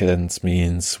 In this case,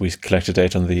 means we collected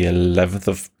data on the 11th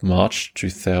of March,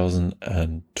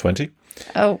 2020.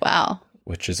 Oh, wow.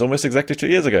 Which is almost exactly 2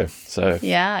 years ago. So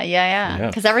yeah.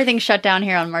 Because everything shut down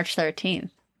here on March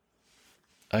 13th.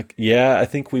 I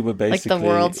think we were basically... Like the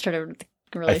world started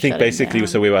really I think basically, down.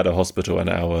 So we were at a hospital and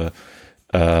our,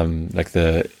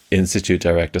 the institute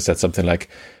director said something like,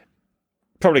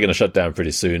 probably going to shut down pretty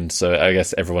soon, so I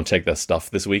guess everyone take their stuff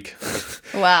this week.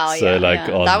 Wow, so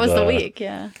that was the week,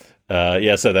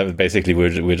 so that basically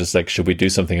we're just like, should we do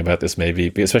something about this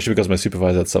maybe? Especially because my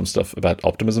supervisor had some stuff about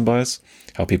optimism bias,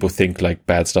 how people think like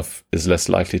bad stuff is less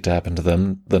likely to happen to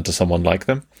them than to someone like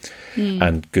them,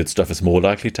 and good stuff is more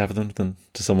likely to happen than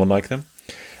to someone like them.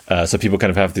 So people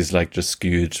kind of have these like just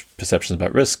skewed perceptions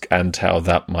about risk and how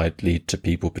that might lead to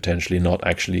people potentially not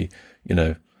actually,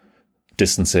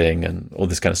 distancing and all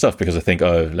this kind of stuff because I think,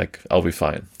 I'll be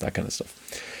fine, that kind of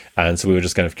stuff. And so we were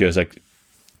just kind of curious, like,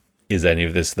 is any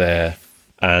of this there?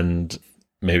 And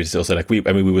maybe it's also like, we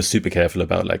were super careful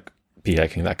about like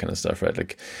p-hacking, that kind of stuff, right?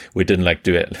 Like we didn't like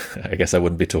do it. I guess I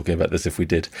wouldn't be talking about this if we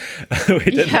did. We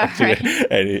didn't do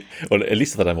it well, at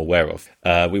least that I'm aware of.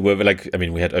 We were like,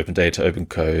 we had open data, open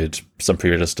code, some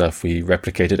pre-reader stuff. We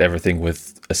replicated everything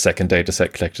with a second data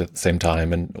set collected at the same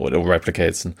time and it all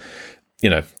replicates. And,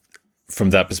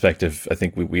 from that perspective, I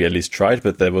think we at least tried,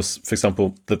 but there was, for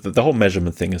example, the whole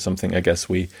measurement thing is something I guess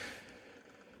we,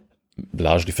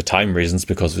 largely for time reasons,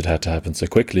 because it had to happen so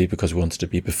quickly, because we wanted to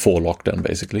be before lockdown,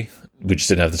 basically. We just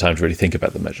didn't have the time to really think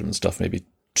about the measurement stuff, maybe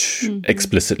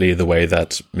explicitly the way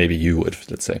that maybe you would,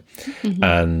 let's say.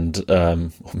 And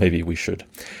maybe we should.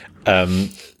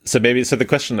 So the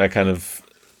question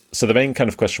the main kind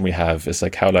of question we have is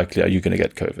like, how likely are you going to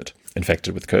get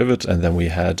infected with COVID? And then we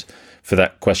had, for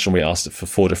that question, we asked it for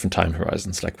 4 different time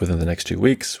horizons, like within the next 2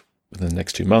 weeks, within the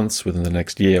next 2 months, within the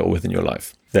next year, or within your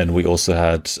life. Then we also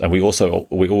had, and we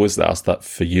always asked that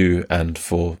for you and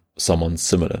for someone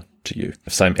similar to you.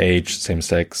 Same age, same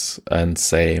sex, and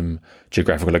same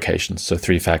geographical location. So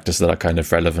 3 factors that are kind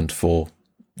of relevant for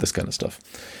this kind of stuff.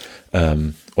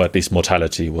 Or at least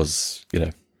mortality was,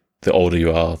 the older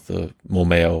you are, the more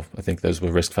male. I think those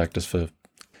were risk factors for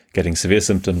getting severe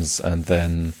symptoms, and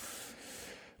then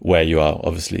where you are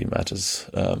obviously matters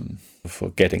for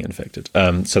getting infected.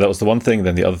 So that was the one thing.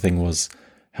 Then the other thing was,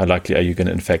 how likely are you going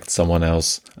to infect someone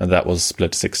else? And that was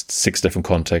split six different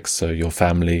contexts. So your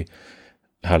family,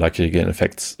 how likely are you going to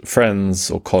infect friends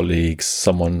or colleagues,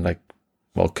 someone like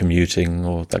while commuting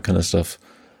or that kind of stuff,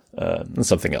 and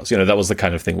something else. That was the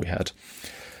kind of thing we had.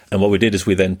 And what we did is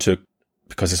we then took,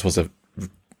 because this was a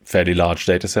fairly large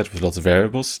data set with lots of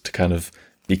variables, to kind of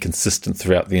be consistent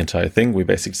throughout the entire thing, we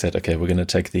basically said, okay, we're going to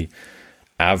take the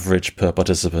average per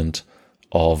participant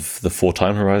of the 4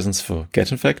 time horizons for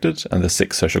get infected and the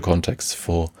 6 social contexts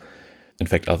for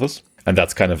infect others. And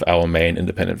that's kind of our main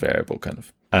independent variable kind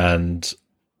of. And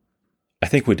I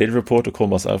think we did report a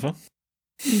Cormos alpha.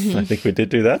 I think we did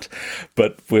do that,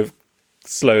 but we're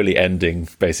slowly ending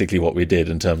basically what we did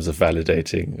in terms of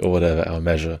validating or whatever our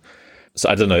measure. So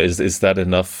I don't know, is that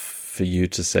enough for you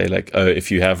to say like, oh, if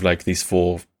you have like these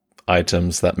 4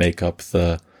 items that make up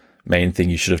the main thing,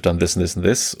 you should have done this and this and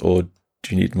this, or do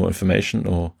you need more information?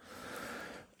 Or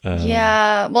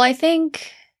yeah, well, I think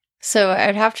so.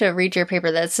 I'd have to read your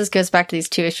paper. This just goes back to these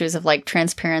 2 issues of like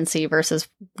transparency versus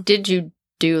did you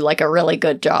do like a really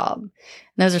good job? And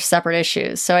those are separate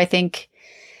issues. So I think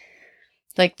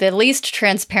Like the least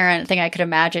transparent thing I could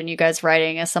imagine you guys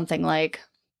writing is something like,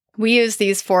 we use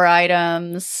these 4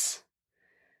 items,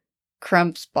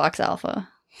 Crumb's box alpha.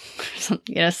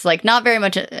 It's like not very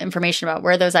much information about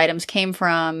where those items came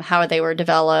from, how they were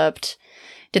developed.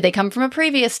 Did they come from a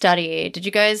previous study? Did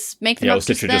you guys make them up? Yeah, I was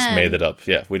literally just made it up.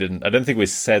 Yeah, we didn't. I don't think we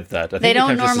said that. I think they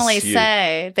don't normally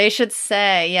say. They should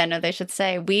say. They should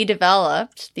say we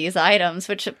developed these items,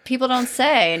 which people don't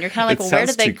say, and you're kind of like, well, where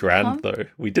did they come? It sounds too grand, though.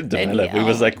 We didn't develop. We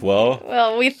was like, well,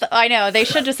 I know they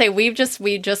should just say we just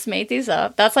made these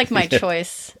up. That's like my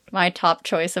choice. My top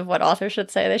choice of what authors should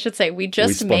say. They should say, we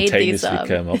just made these up. We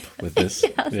spontaneously came up with this.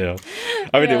 Yes.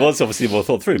 I mean, it was obviously more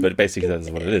thought through, but basically that's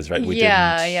what it is, right?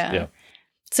 Yeah.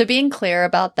 So being clear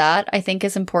about that, I think,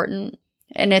 is important.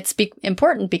 And it's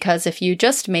important because if you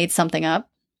just made something up,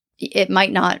 it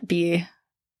might not be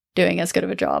doing as good of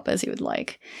a job as you would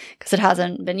like because it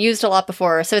hasn't been used a lot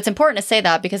before. So it's important to say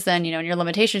that because then, in your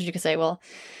limitations, you can say, well,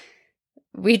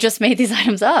 we just made these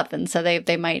items up. And so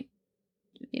they might,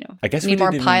 I guess need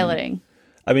more piloting.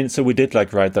 I mean, so we did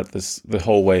write that the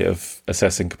whole way of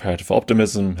assessing comparative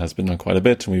optimism has been done quite a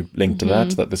bit. And we linked to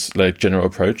that this general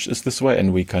approach is this way.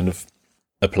 And we kind of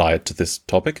apply it to this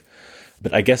topic.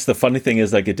 But I guess the funny thing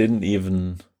is it didn't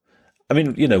even, I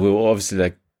mean, we were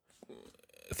obviously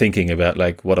thinking about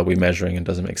what are we measuring and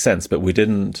does it make sense, but we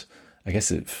didn't, I guess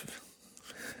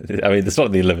there's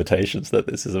not the limitations that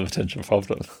this is a potential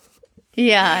problem.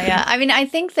 Yeah. I mean, I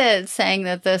think that saying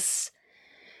that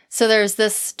so there's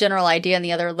this general idea in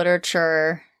the other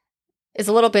literature is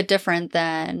a little bit different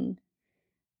than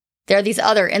there are these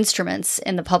other instruments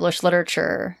in the published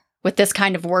literature with this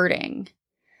kind of wording.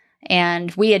 And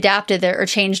we adapted or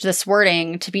changed this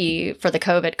wording to be for the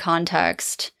COVID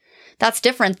context. That's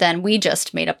different than we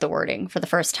just made up the wording for the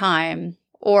first time.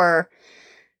 Or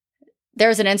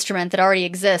there's an instrument that already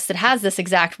exists that has this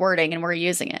exact wording and we're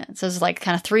using it. So there's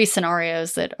kind of 3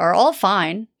 scenarios that are all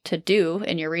fine to do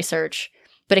in your research,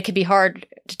 but it can be hard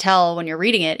to tell when you're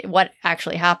reading it what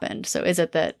actually happened. So is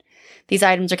it that these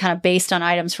items are kind of based on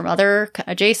items from other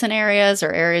adjacent areas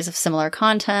or areas of similar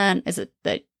content? Is it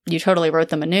that you totally wrote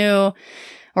them anew?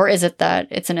 Or is it that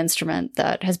it's an instrument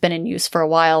that has been in use for a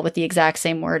while with the exact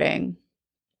same wording?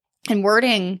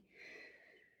 And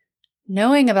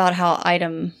knowing about how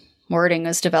item wording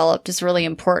is developed is really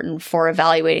important for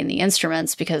evaluating the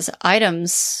instruments because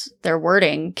items, their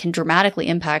wording can dramatically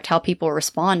impact how people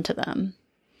respond to them.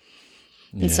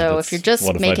 And so if you're just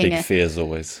making one of my big fears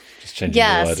always, just changing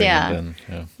the wording. And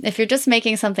then, if you're just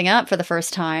making something up for the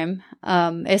first time,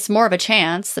 it's more of a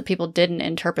chance that people didn't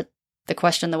interpret the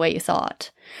question the way you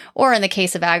thought. Or in the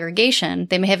case of aggregation,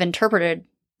 they may have interpreted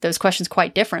those questions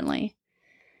quite differently.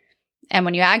 And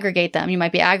when you aggregate them, you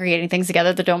might be aggregating things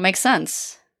together that don't make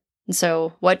sense. And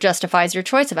so what justifies your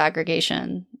choice of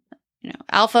aggregation?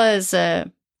 Alpha is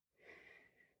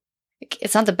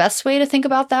it's not the best way to think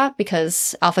about that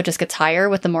because alpha just gets higher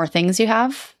with the more things you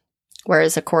have,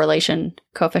 whereas a correlation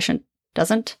coefficient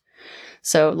doesn't.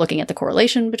 So looking at the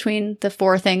correlation between the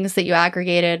 4 things that you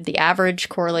aggregated, the average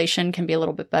correlation can be a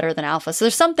little bit better than alpha. So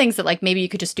there's some things that maybe you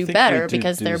could just do better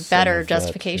because they're better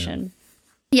justification.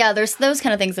 Yeah, there's those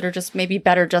kind of things that are just maybe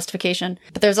better justification.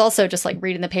 But there's also just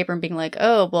reading the paper and being like,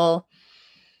 oh, well,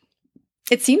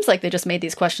 it seems like they just made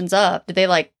these questions up. Did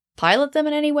they pilot them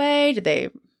in any way? Did they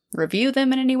review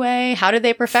them in any way? How did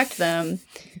they perfect them?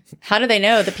 How do they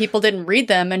know that people didn't read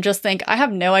them and just think, I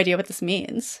have no idea what this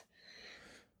means?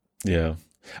 Yeah.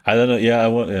 I don't know.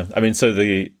 Yeah. I mean, so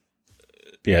the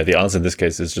answer in this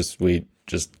case is we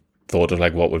just thought of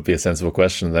what would be a sensible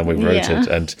question. And then we wrote it.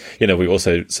 And, we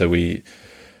also, we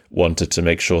wanted to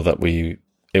make sure that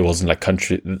it wasn't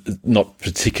not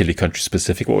particularly country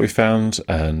specific what we found.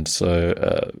 And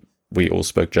so, we all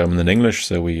spoke German and English,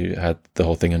 so we had the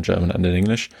whole thing in German and in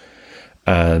English.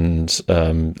 And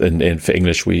for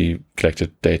English, we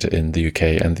collected data in the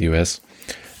UK and the US.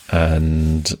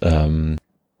 And,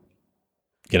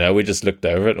 we just looked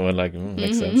over it and went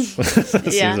makes sense.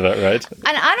 That seems about right.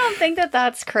 And I don't think that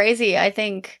that's crazy. I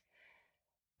think,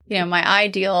 my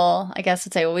ideal, I guess,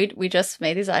 would say, well, we just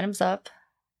made these items up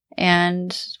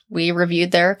and we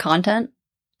reviewed their content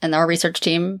and our research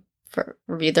team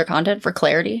reviewed their content for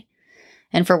clarity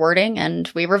and for wording, and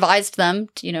we revised them,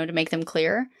 to make them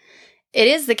clear. It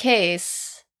is the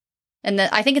case, and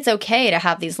I think it's okay to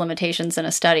have these limitations in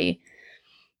a study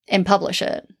and publish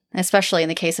it, especially in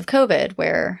the case of COVID,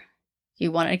 where you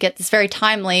want to get this very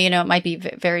timely, it might be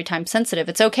very time sensitive.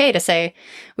 It's okay to say,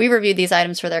 we reviewed these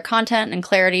items for their content and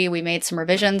clarity. We made some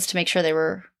revisions to make sure they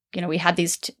were, we had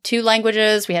these 2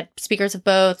 languages. We had speakers of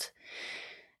both.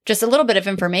 Just a little bit of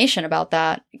information about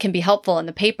that can be helpful in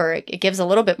the paper. It gives a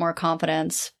little bit more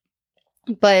confidence.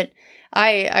 But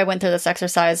I went through this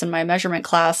exercise in my measurement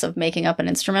class of making up an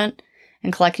instrument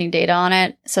and collecting data on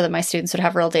it so that my students would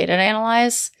have real data to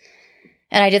analyze.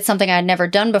 And I did something I had never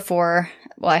done before.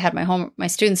 Well, I had my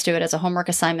students do it as a homework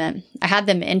assignment. I had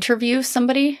them interview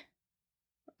somebody,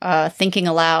 thinking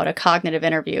aloud, a cognitive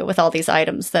interview with all these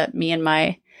items that me and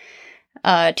my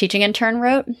teaching intern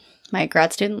wrote, my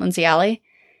grad student, Lindsay Alley.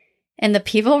 And the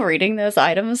people reading those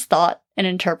items thought and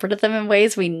interpreted them in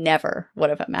ways we never would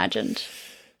have imagined.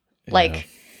 Yeah. Like,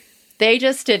 they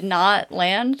just did not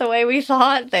land the way we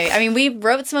thought. We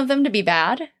wrote some of them to be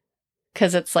bad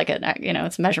because it's like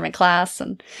it's a measurement class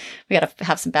and we got to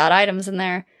have some bad items in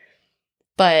there.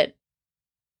 But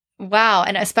wow.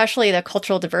 And especially the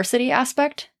cultural diversity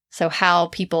aspect. So how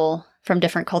people from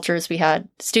different cultures, we had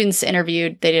students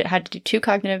interviewed. They had to do 2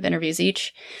 cognitive interviews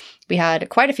each. We had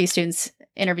quite a few students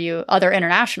interview other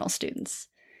international students.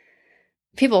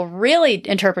 People really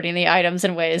interpreting the items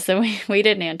in ways that we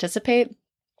didn't anticipate.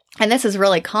 And this is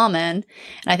really common.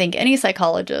 And I think any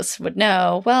psychologist would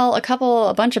know, well,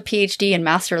 a bunch of PhD and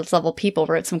master's level people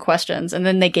wrote some questions and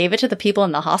then they gave it to the people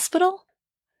in the hospital.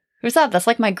 Who's that? That's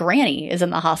like my granny is in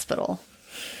the hospital.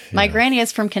 Yeah. My granny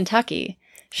is from Kentucky.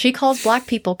 She calls Black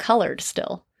people colored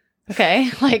still.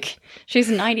 Okay. Like, she's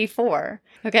 94.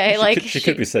 Okay. She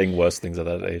could be saying worse things at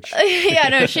that age. Yeah,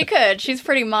 no, she could. She's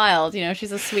pretty mild.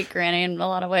 She's a sweet granny in a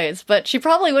lot of ways, but she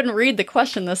probably wouldn't read the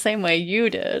question the same way you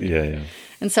did. Yeah, yeah.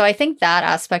 And so I think that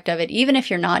aspect of it, even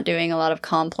if you're not doing a lot of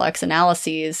complex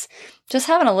analyses, just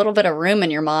having a little bit of room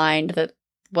in your mind that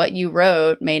what you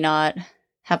wrote may not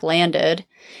have landed.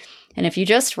 And if you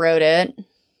just wrote it,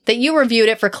 that you reviewed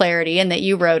it for clarity and that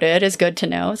you wrote it is good to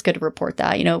know. It's good to report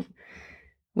that.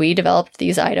 We developed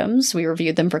these items. We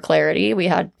reviewed them for clarity. We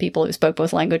had people who spoke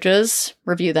both languages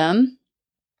review them.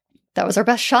 That was our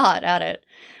best shot at it.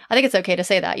 I think it's okay to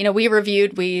say that. We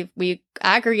reviewed, we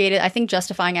aggregated. I think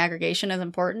justifying aggregation is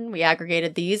important. We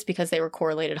aggregated these because they were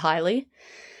correlated highly.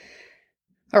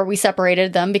 Or we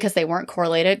separated them because they weren't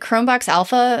correlated. Cronbach's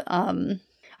alpha,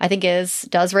 I think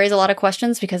does raise a lot of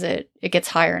questions because it gets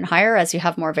higher and higher as you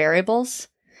have more variables.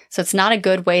 So it's not a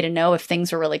good way to know if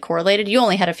things are really correlated. You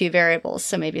only had a few variables,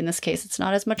 so maybe in this case it's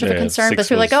not as much of a concern. But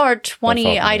people are like, our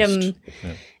 20-item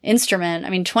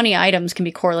instrument, 20 items can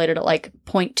be correlated at like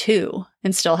 0.2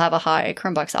 and still have a high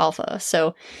Cronbach's alpha.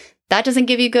 So that doesn't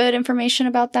give you good information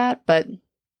about that, but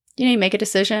you make a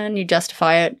decision, you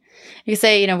justify it. You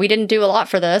say, we didn't do a lot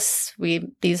for this.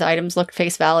 These items looked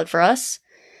face valid for us.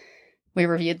 We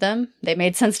reviewed them. They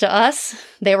made sense to us.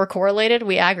 They were correlated.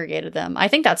 We aggregated them. I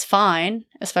think that's fine,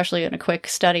 especially in a quick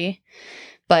study.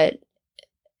 But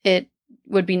it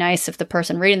would be nice if the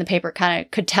person reading the paper kind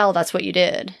of could tell that's what you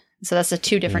did. So that's the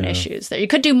 2 different issues there. You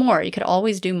could do more. You could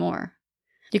always do more.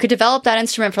 You could develop that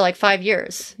instrument for like 5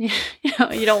 years. You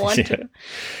don't want to.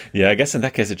 Yeah, I guess in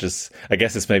that case,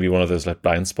 it's maybe one of those like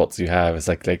blind spots you have. It's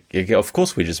like of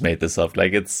course we just made this up.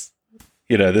 Like it's,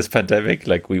 this pandemic,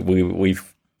 like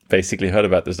we've basically heard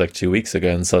about this like 2 weeks ago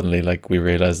and suddenly like we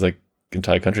realized like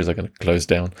entire countries are going to close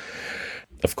down.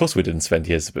 Of course we didn't spend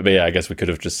years, but yeah, I guess we could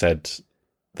have just said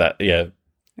that, yeah.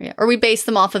 Or we base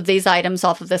them off of these items,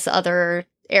 off of this other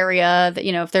area that,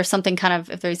 if there's something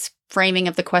if there's framing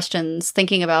of the questions,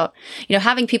 thinking about,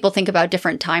 having people think about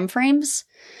different time frames.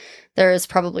 There's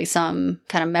probably some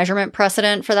kind of measurement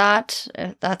precedent for that.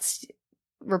 That's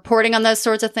reporting on those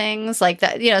sorts of things like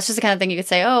that. It's just the kind of thing you could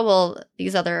say, oh, well,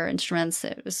 these other instruments,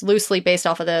 it was loosely based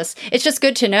off of this. It's just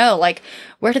good to know, like,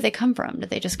 where did they come from? Did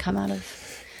they just come out of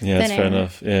thin that's air? Fair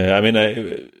enough. Yeah.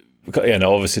 I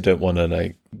obviously don't want to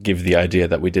like give the idea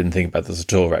that we didn't think about this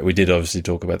at all, right? We did obviously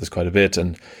talk about this quite a bit.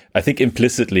 And I think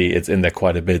implicitly it's in there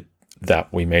quite a bit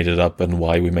that we made it up and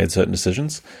why we made certain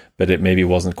decisions, but it maybe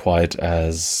wasn't quite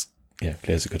as clear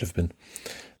as it could have been.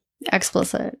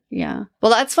 Explicit. Yeah.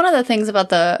 Well, that's one of the things about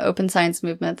the open science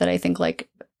movement that I think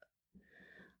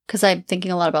because I'm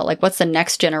thinking a lot about like, what's the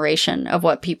next generation of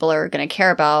what people are going to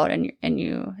care about? And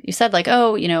you said like,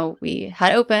 oh, we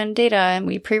had open data and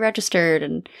we pre-registered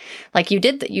and like you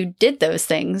did those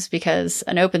things because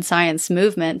an open science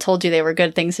movement told you they were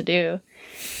good things to do.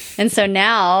 And so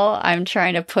now I'm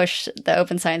trying to push the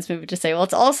open science movement to say, well,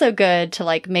 it's also good to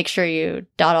like make sure you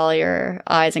dot all your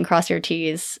I's and cross your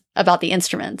T's about the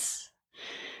instruments.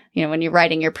 When you're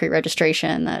writing your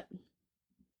pre-registration, that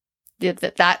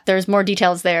there's more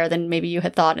details there than maybe you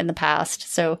had thought in the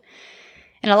past. So,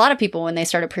 and a lot of people, when they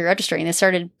started pre-registering, they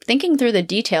started thinking through the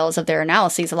details of their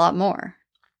analyses a lot more.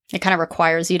 It kind of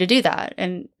requires you to do that.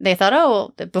 And they thought,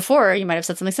 oh, before you might have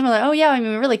said something similar. Oh, yeah, we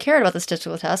really cared about the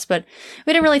statistical test, but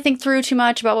we didn't really think through too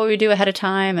much about what we do ahead of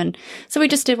time. And so we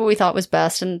just did what we thought was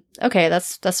best. And okay,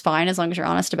 that's fine as long as you're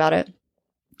honest about it.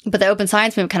 But the open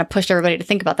science movement kind of pushed everybody to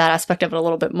think about that aspect of it a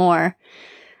little bit more.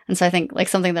 And so I think like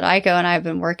something that Aiko and I have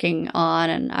been working on,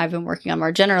 and I've been working on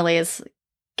more generally, is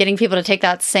getting people to take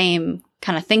that same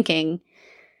kind of thinking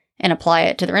and apply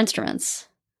it to their instruments.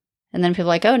 And then people are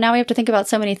like, oh, now we have to think about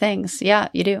so many things. Yeah,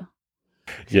 you do.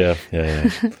 Yeah.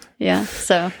 Yeah.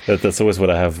 So that's always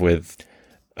what I have with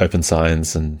open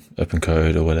science and open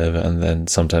code or whatever. And then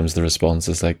sometimes the response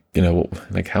is like,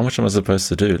 like, how much am I supposed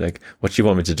to do? Like, what do you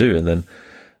want me to do? And then,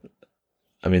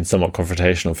 I mean, somewhat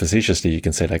confrontational, facetiously, you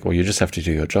can say like, well, you just have to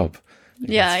do your job.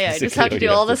 Yeah. You just have to do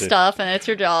all this stuff, and it's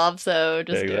your job, so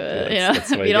just do it.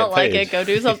 That's if you don't like it, go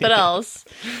do something else.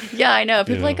 Yeah, I know.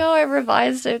 People are like, oh, I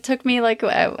revised. It took me like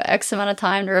X amount of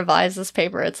time to revise this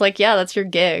paper. It's like, yeah, that's your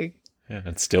gig. Yeah,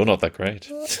 it's still not that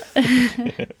great.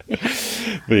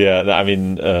 But yeah, I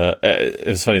mean, it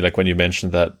was funny, like when you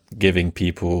mentioned that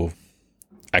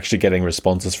actually getting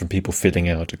responses from people filling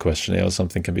out a questionnaire or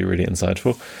something can be really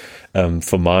insightful.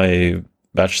 For my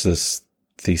bachelor's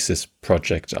thesis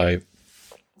project, I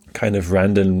kind of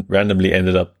randomly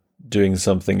ended up doing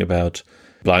something about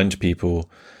blind people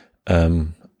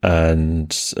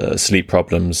and sleep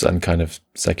problems and kind of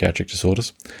psychiatric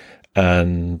disorders.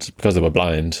 And because they were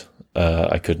blind,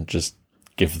 I couldn't just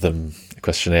give them a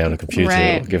questionnaire on a computer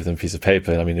or give them a piece of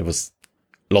paper. I mean, it was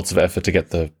lots of effort to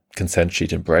get the consent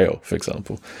sheet in Braille, for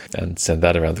example, and send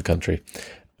that around the country.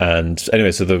 And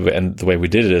anyway, so the way we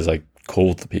did it is I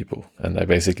called the people and I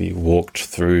basically walked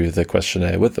through the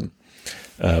questionnaire with them,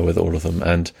 with all of them.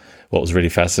 And what was really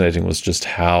fascinating was just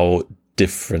how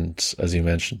different, as you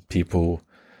mentioned, people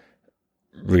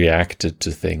reacted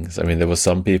to things. I mean, there were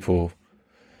some people,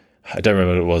 I don't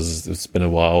remember what it was, it's been a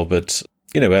while, but,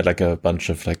 we had like a bunch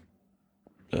of like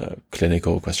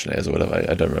clinical questionnaires or whatever.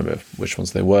 I don't remember which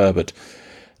ones they were, but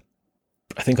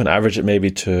I think on average it maybe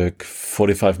took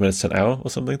 45 minutes to an hour or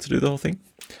something to do the whole thing.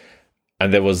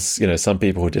 And there was, some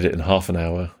people who did it in half an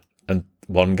hour, and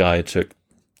one guy took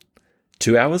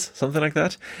 2 hours, something like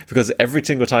that. Because every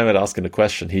single time I'd ask him a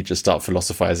question, he'd just start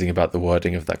philosophizing about the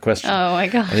wording of that question. Oh my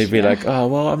gosh. And he'd be like, oh,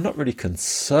 well, I'm not really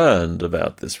concerned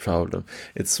about this problem.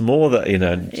 It's more that,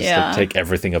 like take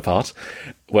everything apart.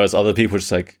 Whereas other people are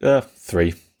just like,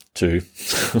 3, 2,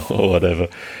 or whatever.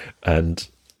 And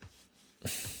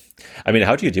I mean,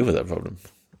 how do you deal with that problem?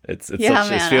 It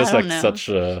feels like such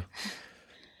a...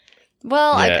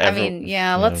 Well,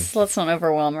 let's not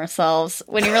overwhelm ourselves.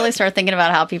 When you really start thinking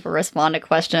about how people respond to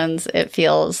questions, it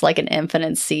feels like an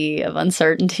infinite sea of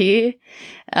uncertainty.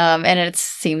 And it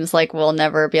seems like we'll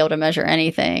never be able to measure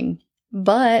anything.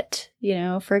 But,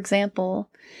 for example,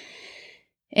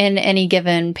 in any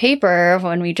given paper,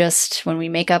 when we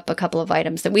make up a couple of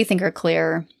items that we think are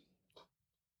clear,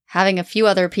 having a few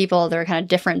other people that are kind of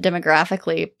different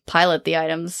demographically pilot the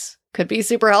items could be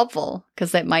super helpful,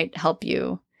 because that might help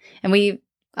you. And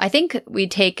I think we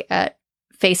take at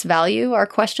face value our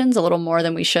questions a little more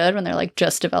than we should when they're like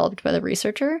just developed by the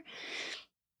researcher,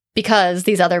 because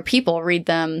these other people read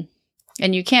them,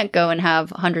 and you can't go and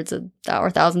have hundreds of or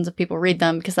thousands of people read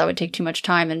them, because that would take too much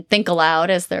time and think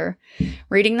aloud as they're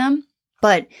reading them.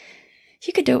 But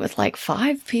you could do it with like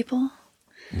 5 people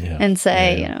and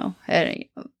say,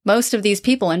 most of these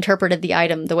people interpreted the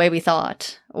item the way we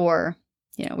thought, or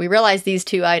we realized these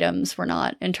 2 items were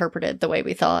not interpreted the way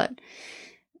we thought.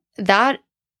 That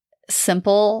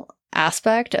simple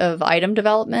aspect of item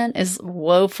development is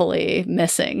woefully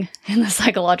missing in the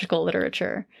psychological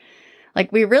literature.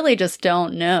 Like, we really just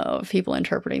don't know if people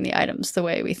interpreting the items the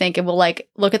way we think. And we'll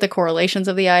look at the correlations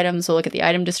of the items. We'll look at the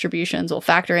item distributions. We'll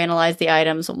factor analyze the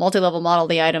items. We'll multi-level model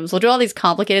the items. We'll do all these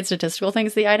complicated statistical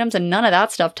things to the items. And none of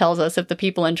that stuff tells us if the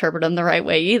people interpret them the right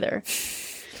way either.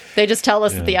 They just tell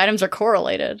us that the items are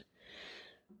correlated.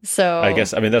 So I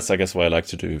guess why I like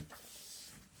to do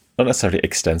not necessarily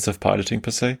extensive piloting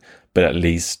per se, but at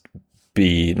least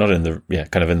be not in the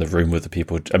kind of in the room with the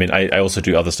people. I mean, I also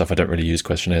do other stuff. I don't really use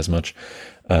questionnaires much.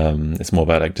 It's more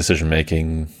about like decision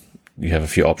making. You have a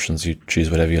few options. You choose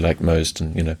whatever you like most,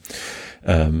 and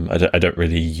I don't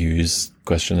really use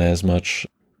questionnaires much.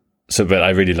 So, but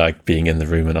I really like being in the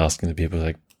room and asking the people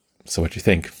like, so what do you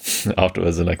think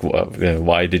afterwards? And like,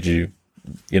 why did you,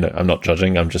 I'm not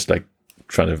judging. I'm just like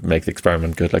trying to make the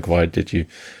experiment good. Like, why did you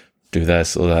do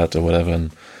this or that or whatever?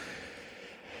 And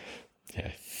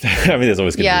I mean, there's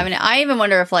always going to be. I mean, I even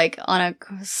wonder if like on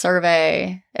a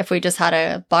survey, if we just had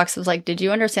a box that was like, did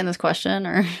you understand this question?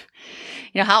 Or,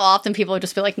 how often people would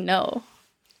just be like, no,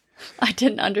 I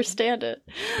didn't understand it.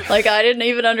 Like, I didn't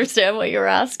even understand what you were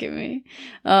asking me.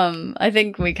 I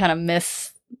think we kind of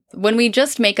miss when we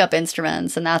just make up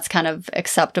instruments and that's kind of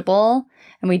acceptable,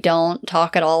 and we don't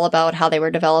talk at all about how they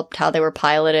were developed, how they were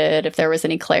piloted, if there was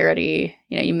any clarity,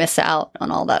 you miss out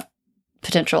on all that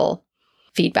potential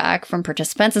feedback from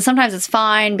participants. And sometimes it's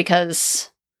fine because,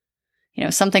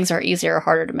 some things are easier or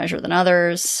harder to measure than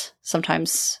others.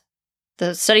 Sometimes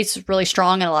the study's really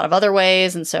strong in a lot of other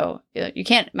ways. And so you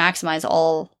can't maximize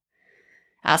all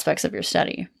aspects of your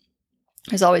study.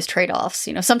 There's always trade-offs.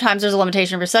 Sometimes there's a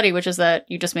limitation of your study, which is that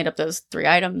you just made up those 3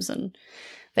 items and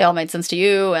they all made sense to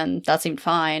you and that seemed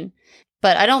fine.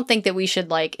 But I don't think that we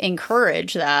should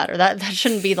encourage that, or that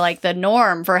shouldn't be the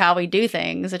norm for how we do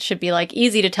things. It should be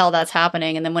easy to tell that's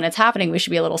happening. And then when it's happening, we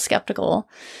should be a little skeptical.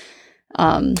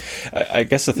 I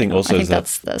guess the thing also I think is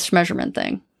that's the measurement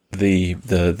thing.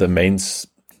 The main,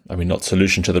 not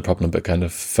solution to the problem, but kind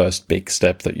of first big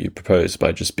step that you propose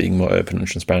by just being more open and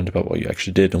transparent about what you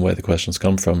actually did and where the questions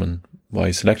come from and why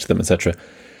you selected them, etc.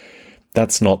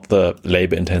 That's not the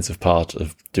labor-intensive part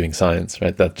of doing science,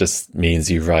 right? That just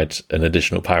means you write an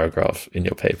additional paragraph in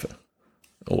your paper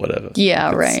or whatever.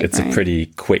 Yeah, right. It's a pretty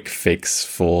quick fix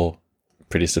for a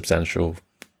pretty substantial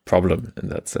problem in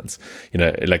that sense. In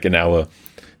our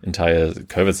entire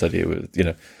COVID study, it was,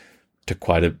 took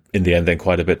quite a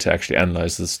bit to actually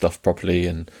analyze this stuff properly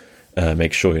and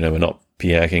make sure, we're not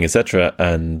p-hacking, etc.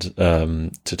 And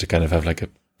to kind of have a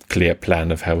clear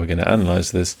plan of how we're going to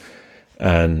analyze this.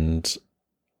 And,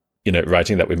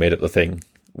 writing that we made up the thing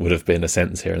would have been a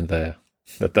sentence here and there.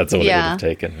 That's all it would have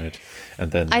taken, right?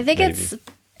 And then I think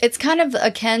it's kind of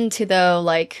akin to,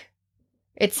 though,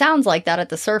 it sounds like that at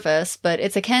the surface, but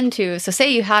it's akin to, so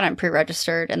say you hadn't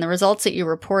pre-registered and the results that you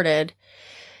reported,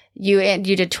 you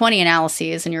did 20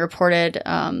 analyses and you reported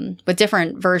with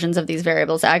different versions of these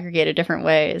variables aggregated different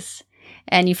ways.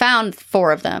 And you found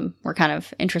 4 of them were kind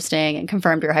of interesting and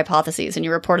confirmed your hypotheses, and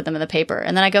you reported them in the paper.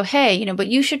 And then I go, hey, but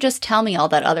you should just tell me all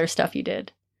that other stuff you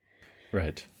did.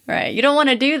 Right. Right. You don't want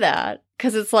to do that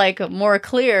because it's more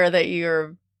clear that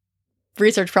your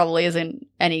research probably isn't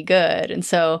any good. And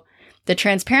so the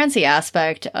transparency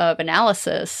aspect of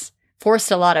analysis forced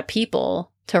a lot of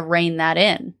people to rein that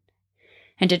in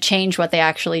and to change what they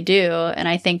actually do. And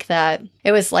I think that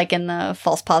it was in the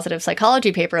false positive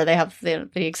psychology paper, they have the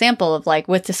example of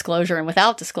with disclosure and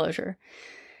without disclosure.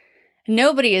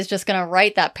 Nobody is just going to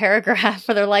write that paragraph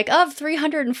where they're of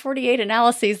 348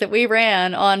 analyses that we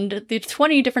ran on the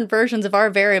 20 different versions of our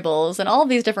variables and all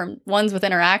these different ones with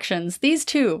interactions, these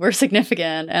 2 were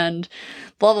significant and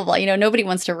blah, blah, blah. Nobody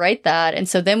wants to write that. And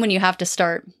so then when you have to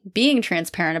start being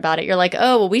transparent about it, you're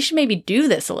oh, well, we should maybe do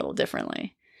this a little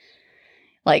differently.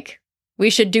 We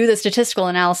should do the statistical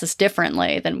analysis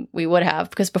differently than we would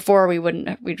have, because before we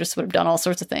just would have done all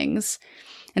sorts of things.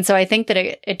 And so I think that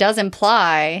it does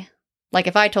imply,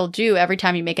 if I told you every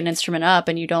time you make an instrument up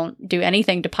and you don't do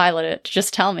anything to pilot it, to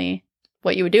just tell me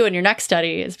what you would do in your next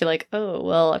study is be oh,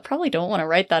 well, I probably don't want to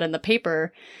write that in the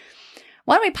paper.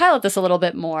 Why don't we pilot this a little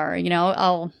bit more?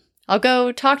 I'll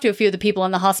go talk to a few of the people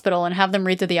in the hospital and have them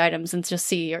read through the items and just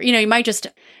see, or, you might just,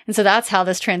 and so that's how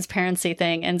this transparency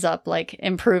thing ends up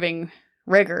improving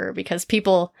rigor, because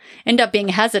people end up being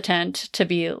hesitant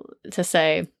to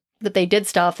say that they did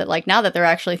stuff that now that they're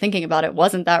actually thinking about it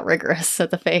wasn't that rigorous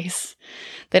at the face.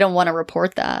 They don't want to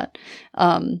report that.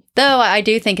 Though I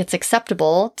do think it's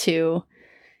acceptable to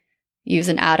use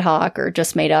an ad hoc or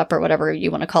just made up or whatever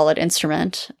you want to call it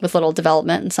instrument with little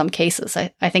development in some cases.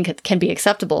 I think it can be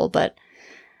acceptable, but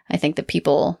I think that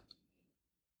people,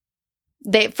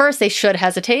 they should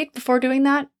hesitate before doing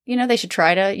that. They should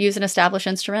try to use an established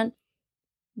instrument,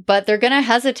 but they're going to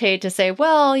hesitate to say,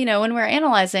 well, when we're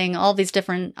analyzing all these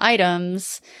different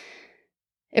items,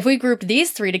 if we grouped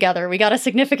these 3 together, we got a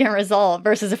significant result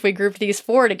versus if we grouped these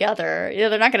 4 together.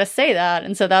 They're not going to say that.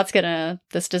 And so that's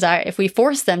this desire, if we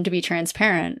force them to be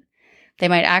transparent, they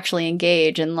might actually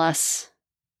engage in less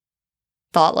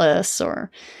thoughtless or,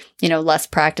 less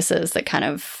practices that kind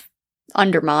of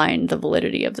undermine the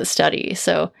validity of the study.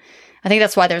 So I think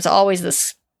that's why there's always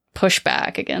this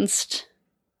pushback against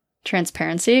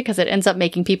transparency, because it ends up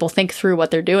making people think through what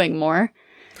they're doing more.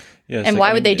 Yeah, and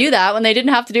why would they do that when they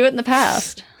didn't have to do it in the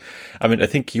past? I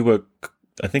think you were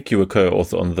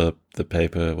co-author on the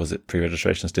paper. Was it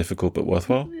pre-registration is difficult but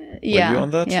worthwhile? Yeah. Were you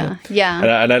on that? Yeah. So,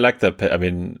 yeah. And I like that. I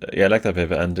like that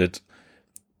paper, and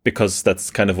because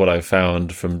that's kind of what I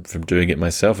found from doing it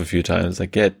myself a few times.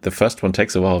 The first one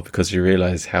takes a while because you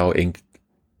realize how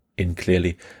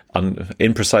imprecisely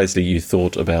you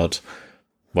thought about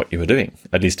what you were doing,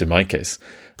 at least in my case.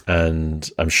 And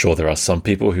I'm sure there are some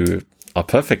people who are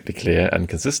perfectly clear and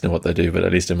consistent in what they do, but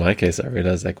at least in my case, I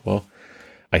realized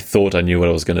I thought I knew what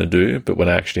I was going to do, but when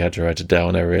I actually had to write it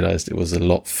down, I realized it was a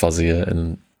lot fuzzier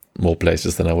and more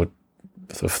places than I would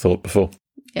have thought before.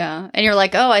 Yeah. And you're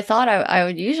like, oh, I thought I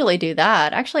would usually do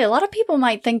that. Actually, a lot of people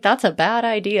might think that's a bad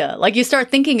idea. Like you start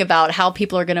thinking about how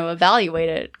people are going to evaluate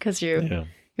it because you're going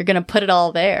to put it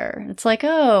all there. It's like,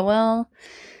 oh, well,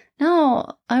 no,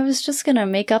 I was just going to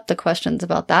make up the questions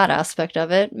about that aspect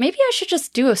of it. Maybe I should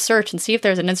just do a search and see if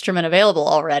there's an instrument available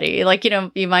already. Like,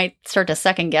 you might start to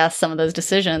second guess some of those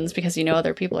decisions because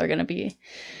other people are going to be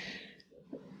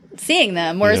seeing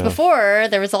them. Whereas before,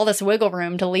 there was all this wiggle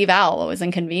room to leave out what was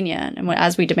inconvenient. And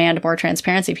as we demand more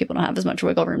transparency, people don't have as much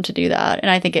wiggle room to do that. And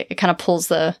I think it kind of pulls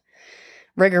the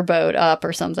rigor boat up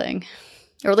or something.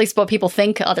 Or at least what people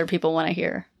think other people want to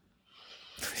hear.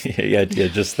 Yeah,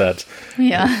 just that.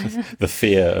 Yeah. The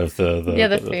fear of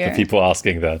the people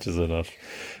asking that is enough.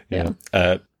 Yeah.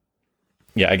 I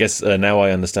guess now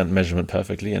I understand measurement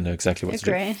perfectly and know exactly what to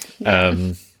do. Great.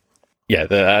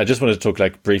 I just wanted to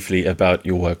talk briefly about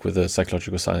your work with the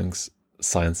Psychological Science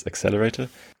Accelerator.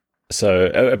 So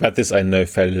about this, I know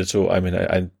fairly little. I mean,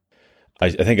 I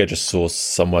think I just saw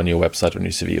somewhere on your website or on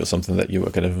your CV or something that you were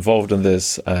kind of involved in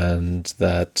this, and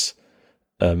that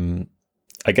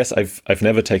I guess I've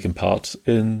never taken part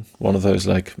in one of those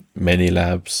mini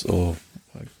labs, or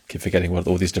I keep forgetting what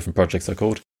all these different projects are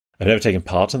called. I've never taken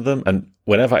part in them, and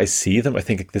whenever I see them, I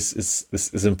think this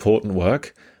is important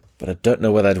work, but I don't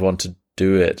know whether I'd want to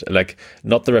do it.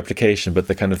 Not the replication, but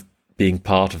the kind of being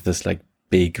part of this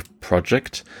big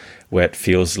project where it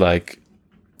feels like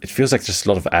just a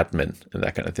lot of admin and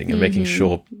that kind of thing, and making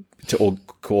sure to all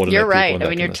coordinate. You're right. I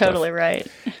mean, you're totally right.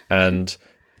 And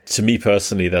to me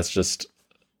personally, that's just,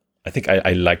 I think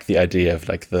I like the idea of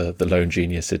the lone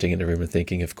genius sitting in a room and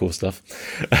thinking of cool stuff.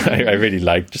 I really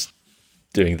like just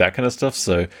doing that kind of stuff.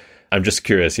 So I'm just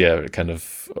curious, kind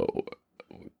of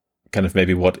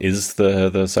maybe what is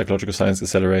the Psychological Science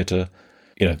Accelerator?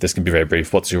 This can be very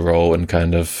brief. What's your role, and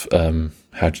kind of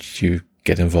how did you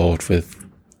get involved with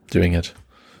doing it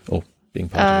or being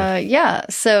part of it? Yeah.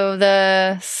 So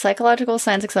the Psychological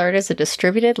Science Accelerator is a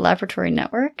distributed laboratory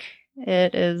network.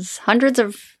 It is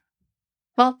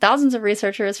thousands of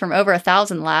researchers from over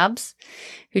 1,000 labs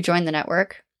who join the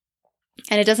network.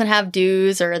 And it doesn't have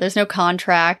dues, or there's no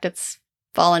contract. It's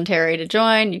voluntary to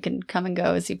join. You can come and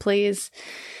go as you please.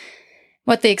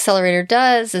 What the accelerator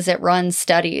does is it runs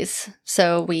studies.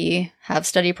 So we have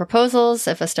study proposals.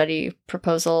 If a study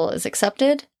proposal is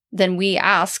accepted, then we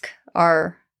ask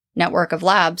our network of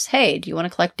labs, hey, do you want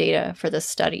to collect data for this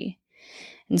study?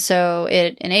 And so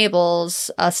it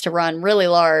enables us to run really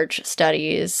large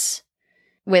studies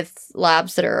with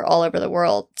labs that are all over the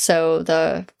world. So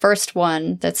the first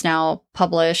one that's now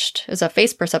published is a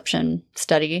face perception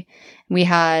study. We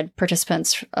had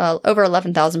participants, over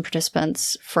 11,000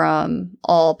 participants from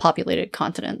all populated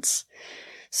continents.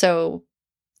 So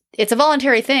it's a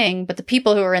voluntary thing, but the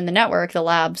people who are in the network, the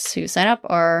labs who sign up,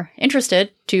 are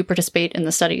interested to participate in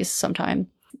the studies sometime.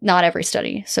 Not every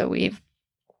study. So we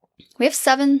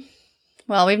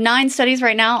have 9 studies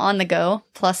right now on the go,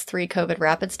 plus 3 COVID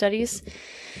rapid studies.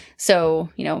 So,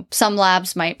 some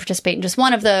labs might participate in just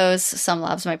one of those. Some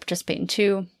labs might participate in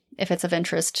 2 if it's of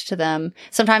interest to them.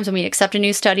 Sometimes when we accept a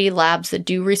new study, labs that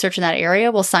do research in that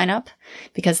area will sign up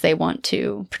because they want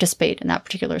to participate in that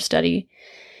particular study.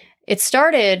 It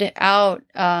started out,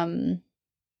 so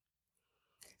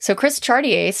Chris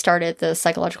Chartier started the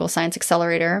Psychological Science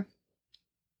Accelerator.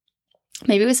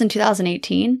 Maybe it was in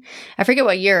 2018. I forget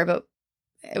what year, but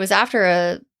it was after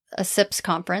a SIPS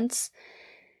conference.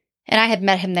 And I had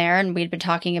met him there, and we'd been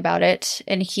talking about it.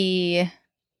 And he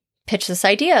pitched this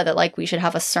idea that we should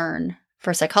have a CERN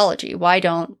for psychology. Why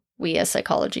don't we as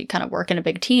psychology kind of work in a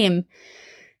big team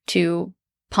to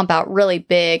pump out really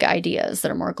big ideas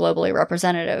that are more globally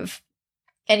representative?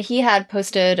 And he had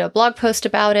posted a blog post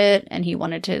about it, and he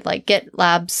wanted to get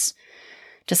labs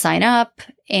to sign up.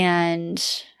 And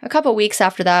a couple weeks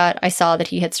after that, I saw that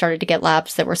he had started to get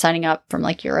labs that were signing up from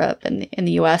Europe and in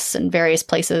the US and various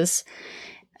places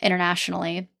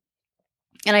internationally.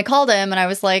 And I called him and I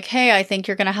was like, hey, I think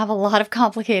you're going to have a lot of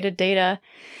complicated data,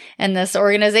 and this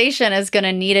organization is going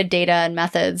to need a data and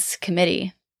methods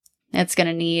committee. It's going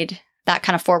to need that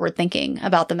kind of forward thinking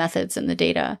about the methods and the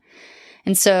data.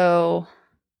 And so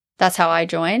that's how I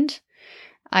joined.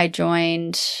 I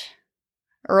joined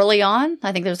early on.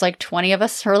 I think there's 20 of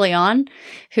us early on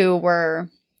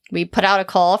we put out a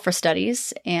call for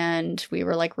studies, and we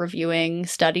were reviewing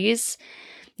studies.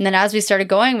 And then as we started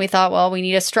going, we thought, well, we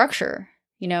need a structure.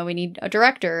 We need a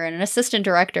director and an assistant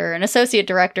director and associate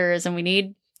directors, and we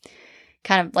need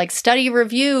kind of study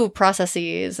review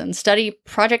processes and study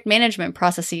project management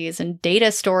processes and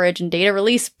data storage and data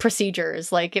release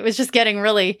procedures. It was just getting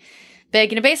really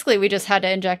big. Basically, we just had to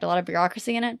inject a lot of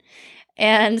bureaucracy in it.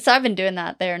 And so I've been doing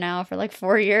that there now for like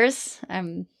 4 years.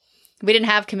 We didn't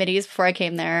have committees before I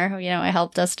came there. I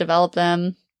helped us develop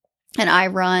them. And I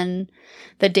run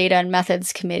the data and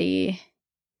methods committee.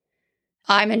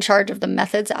 I'm in charge of the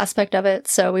methods aspect of it.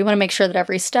 So we want to make sure that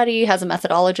every study has a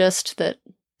methodologist, that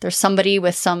there's somebody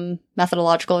with some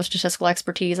methodological or statistical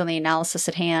expertise on the analysis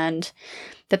at hand,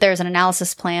 that there's an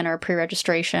analysis plan or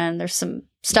pre-registration. There's some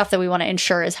stuff that we want to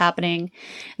ensure is happening. And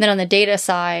then on the data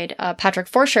side, Patrick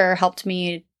Forscher helped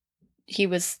me. He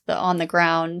was the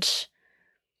on-the-ground,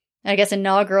 I guess,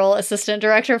 inaugural assistant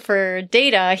director for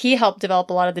data. He helped develop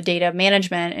a lot of the data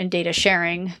management and data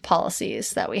sharing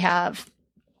policies that we have.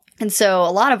 And so a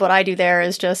lot of what I do there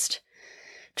is just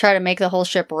try to make the whole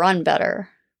ship run better.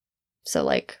 So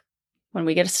like when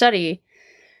we get a study,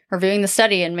 reviewing the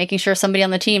study and making sure somebody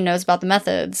on the team knows about the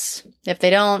methods. If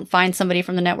they don't, find somebody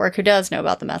from the network who does know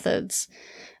about the methods.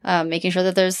 Making sure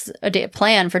that there's a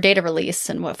plan for data release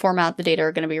and what format the data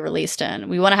are going to be released in.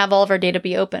 We want to have all of our data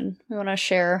be open. We want to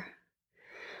share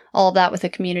all of that with the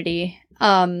community.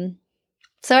 So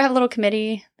I have a little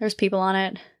committee. There's people on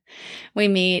it. We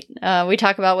meet. We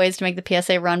talk about ways to make the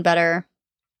PSA run better.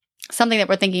 Something that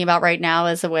we're thinking about right now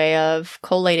is a way of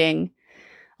collating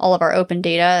all of our open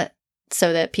data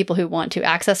so that people who want to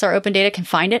access our open data can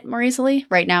find it more easily.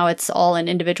 Right now, it's all in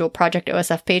individual project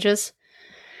OSF pages.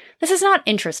 This is not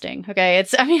interesting, okay?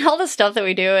 All the stuff that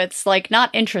we do, it's like not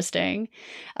interesting.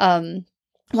 One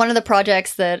of the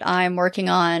projects that I'm working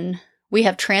on, we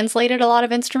have translated a lot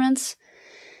of instruments,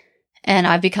 and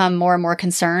I've become more and more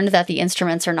concerned that the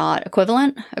instruments are not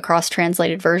equivalent across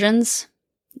translated versions,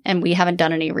 and we haven't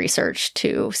done any research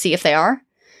to see if they are.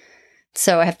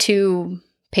 So I have 2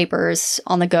 papers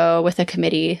on the go with a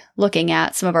committee looking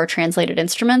at some of our translated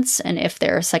instruments and if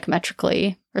they're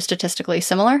psychometrically or statistically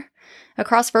similar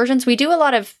across versions. We do a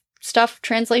lot of stuff,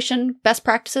 translation best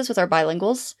practices with our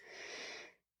bilinguals.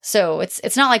 So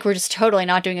it's not like we're just totally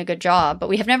not doing a good job, but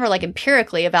we have never like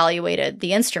empirically evaluated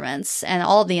the instruments, and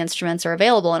all of the instruments are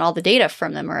available and all the data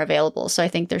from them are available. So I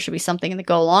think there should be something that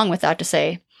go along with that to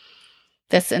say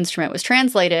this instrument was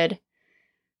translated.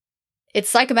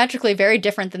 It's psychometrically very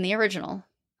different than the original,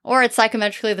 or it's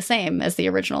psychometrically the same as the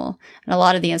original. And a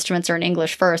lot of the instruments are in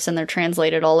English first and they're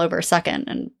translated all over second.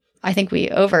 And I think we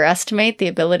overestimate the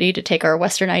ability to take our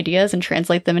Western ideas and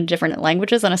translate them in different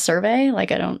languages on a survey.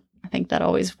 I think that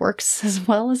always works as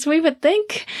well as we would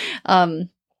think. And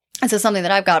so something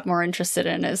that I've got more interested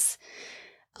in is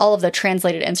all of the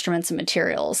translated instruments and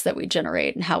materials that we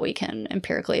generate and how we can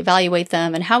empirically evaluate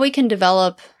them and how we can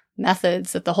develop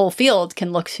methods that the whole field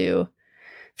can look to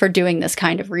for doing this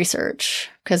kind of research,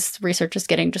 because research is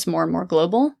getting just more and more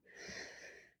global.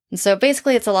 And so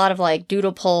basically it's a lot of like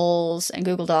doodle polls and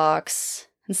Google Docs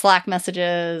and Slack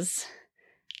messages.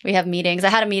 We have meetings. I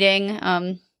had a meeting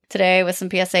today with some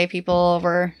PSA people.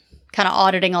 We're kind of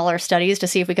auditing all our studies to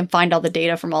see if we can find all the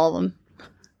data from all of them,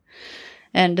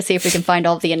 and to see if we can find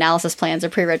all of the analysis plans or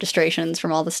pre-registrations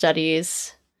from all the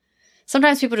studies.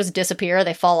 Sometimes people just disappear,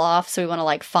 they fall off, so we want to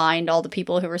like find all the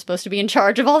people who were supposed to be in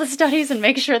charge of all the studies and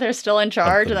make sure they're still in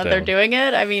charge and that they're doing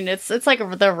it. It's like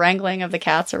the wrangling of the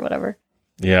cats or whatever.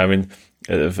 Yeah,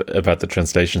 about the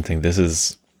translation thing, this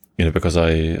is, because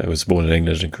I was born in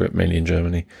England and grew up mainly in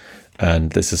Germany,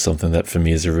 and this is something that for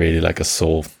me is really like a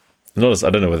sore, I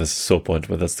don't know whether it's a sore point,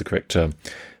 whether that's the correct term,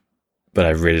 but I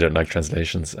really don't like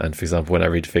translations. And for example, when I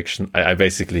read fiction,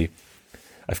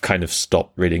 I've kind of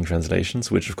stopped reading translations,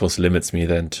 which of course limits me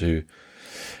then to,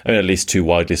 at least 2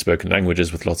 widely spoken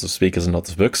languages with lots of speakers and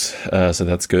lots of books. So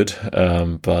that's good.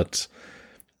 But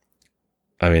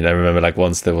I remember like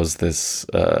once there was this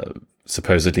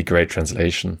supposedly great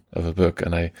translation of a book,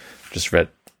 and I just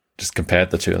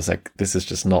compared the 2. I was like, this is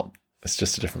just not, it's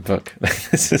just a different book.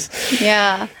 This is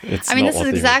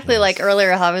exactly like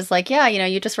earlier how I was like,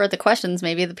 you just wrote the questions.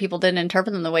 Maybe the people didn't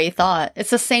interpret them the way you thought.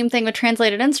 It's the same thing with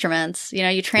translated instruments.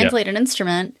 You translate an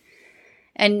instrument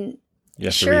and you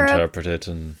have to reinterpret it.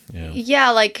 And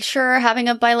having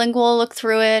a bilingual look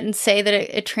through it and say that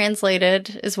it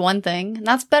translated is one thing. And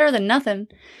that's better than nothing.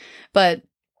 But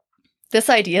this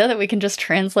idea that we can just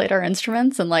translate our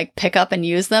instruments and like pick up and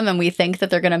use them, and we think that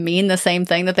they're going to mean the same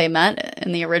thing that they meant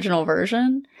in the original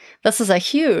version. This is a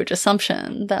huge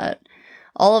assumption that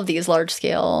all of these large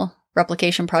scale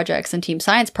replication projects and team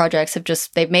science projects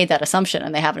they've made that assumption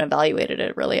and they haven't evaluated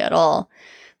it really at all.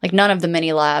 Like none of the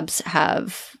mini labs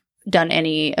have done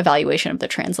any evaluation of the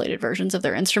translated versions of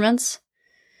their instruments.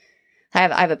 I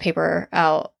have a paper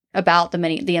out about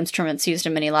the instruments used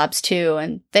in mini labs too,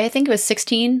 and I think it was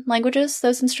 16 languages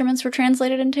those instruments were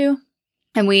translated into.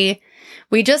 And we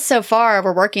just so far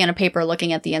we're working on a paper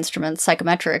looking at the instruments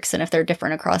psychometrics and if they're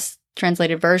different across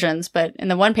translated versions, but in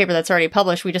the one paper that's already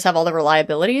published, we just have all the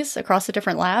reliabilities across the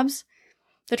different labs.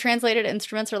 The translated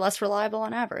instruments are less reliable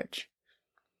on average.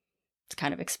 It's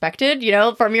kind of expected,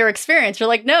 from your experience. You're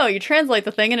like, no, you translate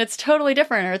the thing and it's totally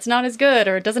different, or it's not as good,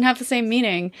 or it doesn't have the same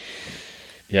meaning.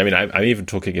 Yeah, I mean, I'm even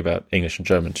talking about English and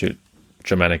German too.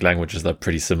 Germanic languages that are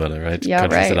pretty similar, right? Yeah,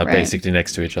 Countries that are right. basically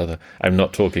next to each other. I'm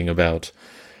not talking about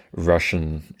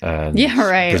Russian and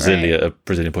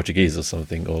Brazilian Portuguese or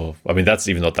something. Or, I mean, that's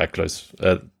even not that close,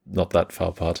 not that far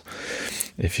apart.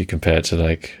 If you compare it to,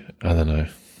 like, I don't know,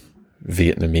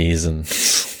 Vietnamese and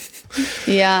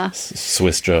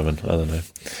Swiss German, I don't know.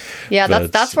 Yeah,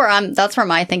 that's where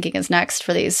my thinking is next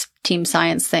for these team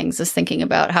science things, is thinking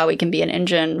about how we can be an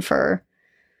engine for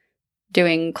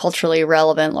doing culturally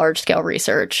relevant large-scale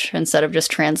research instead of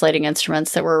just translating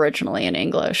instruments that were originally in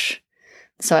English.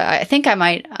 So I think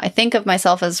I think of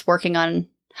myself as working on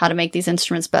how to make these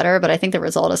instruments better, but I think the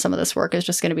result of some of this work is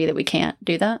just going to be that we can't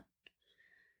do that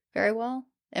very well,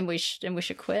 and we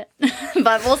should quit.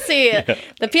 But we'll see. Yeah.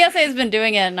 The PSA has been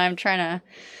doing it, and I'm trying to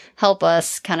help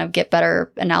us kind of get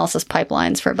better analysis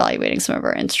pipelines for evaluating some of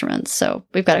our instruments. So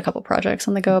we've got a couple projects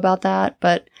on the go about that,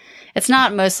 but it's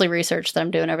not mostly research that I'm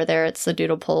doing over there. It's the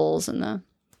doodle polls and the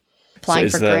applying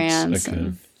for grants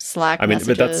and Slack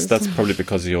messages. But that's probably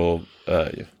because you're,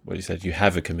 what you said, you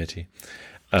have a committee.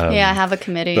 I have a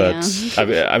committee. But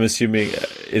I'm assuming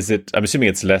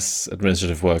it's less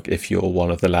administrative work if you're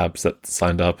one of the labs that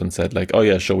signed up and said, like, oh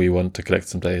yeah, sure, we want to collect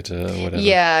some data or whatever.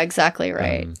 Yeah, exactly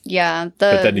right. But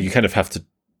then you kind of have to.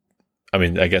 I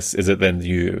mean, I guess, is it then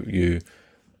you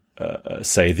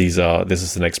say this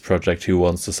is the next project, who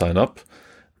wants to sign up?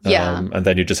 And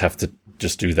then you just have to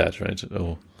just do that, right?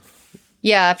 Or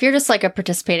yeah, if you're just like a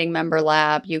participating member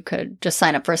lab, you could just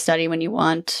sign up for a study when you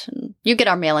want. And you get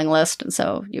our mailing list, and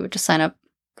so you would just sign up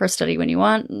for a study when you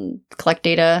want and collect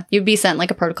data. You'd be sent like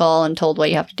a protocol and told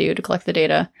what you have to do to collect the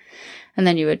data, and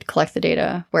then you would collect the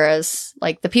data. Whereas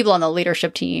like the people on the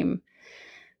leadership team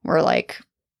were like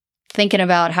thinking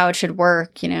about how it should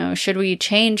work. Should we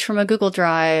change from a Google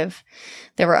Drive?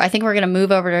 I think we're going to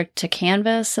move over to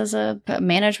Canvas as a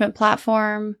management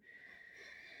platform.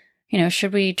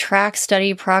 Should we track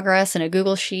study progress in a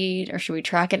Google Sheet, or should we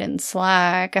track it in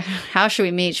Slack? How should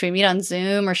we meet? Should we meet on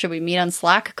Zoom, or should we meet on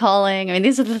Slack calling? I mean,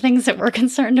 these are the things that we're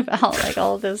concerned about, like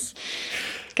all this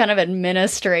kind of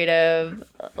administrative,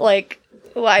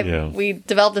 we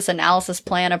developed this analysis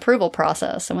plan approval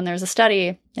process. And when there's a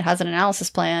study, it has an analysis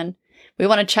plan. We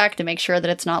want to check to make sure that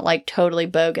it's not like totally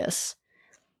bogus.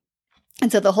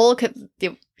 And so the whole,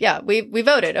 we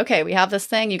voted. Okay, we have this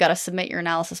thing. You got to submit your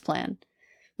analysis plan.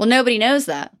 Well, nobody knows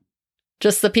that.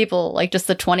 Just the people, just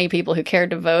the 20 people who cared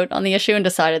to vote on the issue and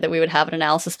decided that we would have an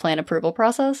analysis plan approval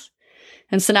process.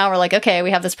 And so now we're like, okay,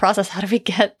 we have this process. How do we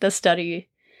get the studies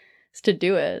to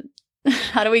do it?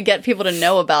 How do we get people to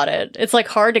know about it? It's like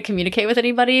hard to communicate with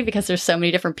anybody because there's so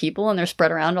many different people and they're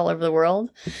spread around all over the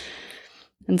world.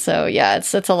 And so, yeah,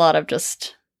 it's a lot of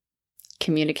just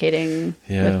communicating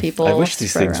with people. I wish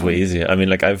these things were easier. I mean,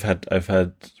 like I've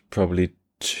had probably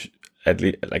at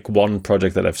least like one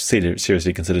project that I've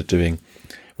seriously considered doing,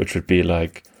 which would be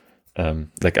I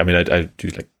do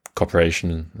like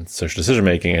cooperation and social decision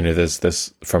making, and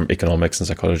there's from economics and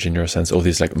psychology and neuroscience, all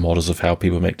these like models of how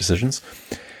people make decisions.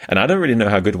 And I don't really know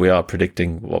how good we are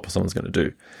predicting what someone's going to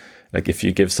do. Like if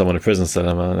you give someone a prison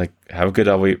dilemma, like how good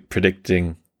are we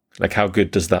predicting? Like how good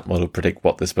does that model predict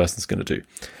what this person's going to do?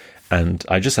 And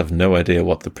I just have no idea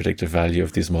what the predictive value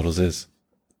of these models is.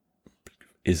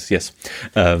 Yes.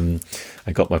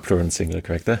 I got my plural and singular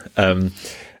correct there. And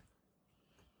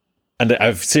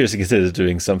I've seriously considered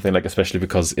doing something like, especially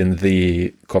because in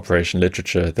the cooperation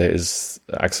literature, there is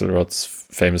Axelrod's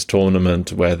famous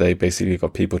tournament where they basically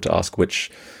got people to ask which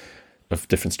of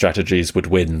different strategies would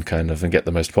win kind of and get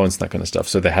the most points and that kind of stuff.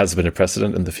 So there has been a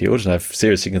precedent in the field, and I've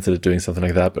seriously considered doing something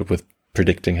like that, but with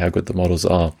predicting how good the models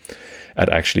are at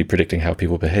actually predicting how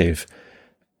people behave.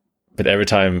 But every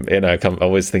time, I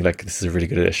always think like, this is a really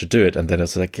good idea, I should do it. And then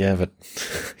it's like, yeah, but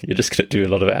you're just going to do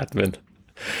a lot of admin.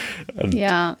 And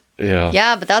Yeah,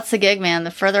 but that's the gig, man.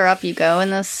 The further up you go in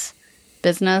this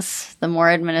business, the more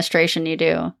administration you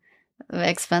do. The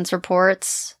expense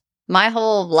reports. My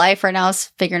whole life right now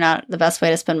is figuring out the best way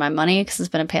to spend my money because it's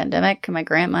been a pandemic, and my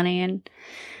grant money, and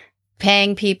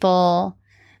paying people,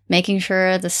 making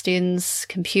sure the student's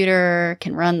computer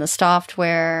can run the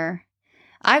software.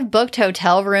 I've booked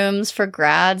hotel rooms for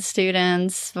grad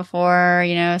students before,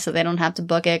 so they don't have to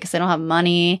book it because they don't have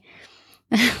money.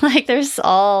 Like there's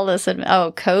all this,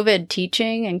 COVID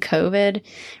teaching and COVID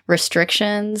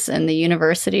restrictions in the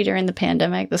university during the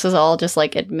pandemic. This is all just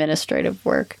like administrative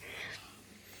work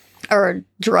or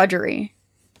drudgery.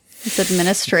 It's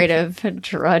administrative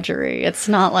drudgery. It's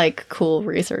not like cool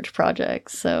research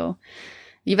projects. So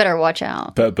you better watch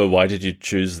out. But why did you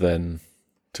choose then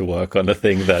to work on a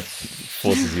thing that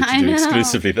forces you to do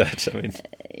exclusively that? I mean,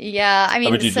 yeah, I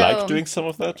mean, did you like doing some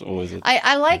of that, or was it?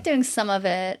 I like doing some of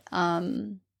it.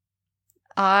 I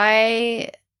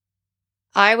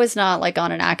was not like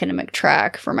on an academic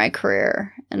track for my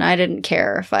career, and I didn't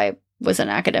care if I was an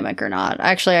academic or not.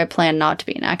 Actually, I planned not to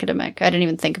be an academic. I didn't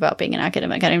even think about being an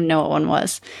academic. I didn't even know what one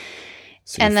was.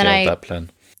 So you failed that plan.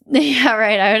 Yeah,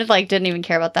 right. I didn't even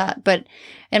care about that. But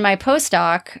in my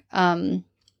postdoc,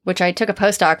 which I took a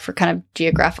postdoc for kind of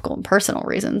geographical and personal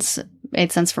reasons, it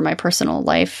made sense for my personal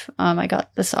life. I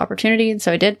got this opportunity, and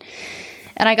so I did.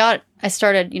 And I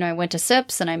started, I went to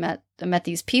SIPS and I met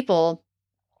these people,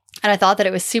 and I thought that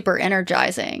it was super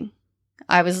energizing.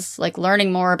 I was like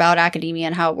learning more about academia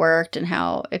and how it worked and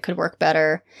how it could work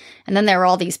better. And then there were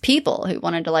all these people who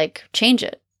wanted to like change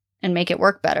it and make it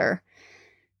work better.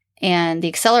 And the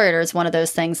accelerator is one of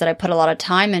those things that I put a lot of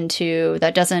time into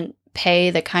that doesn't pay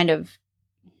the kind of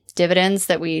dividends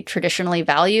that we traditionally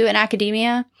value in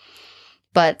academia.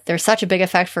 But there's such a big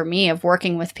effect for me of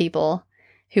working with people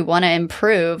who want to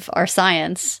improve our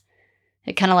science.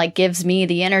 It kind of like gives me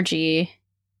the energy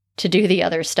to do the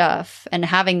other stuff. And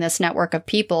having this network of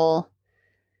people,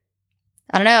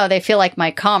 I don't know, they feel like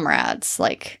my comrades.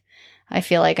 Like, I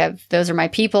feel like those are my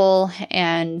people.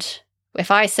 And if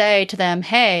I say to them,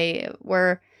 hey,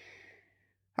 our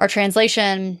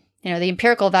translation, the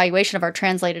empirical evaluation of our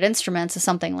translated instruments is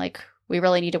something like we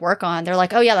really need to work on. They're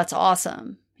like, oh yeah, that's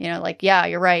awesome. Like, yeah,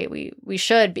 you're right. We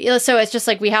should be. So it's just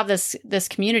like we have this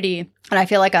community, and I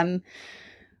feel like I'm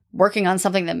working on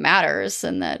something that matters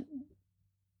and that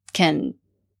can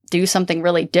do something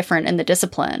really different in the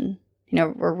discipline.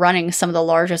 We're running some of the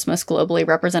largest, most globally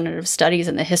representative studies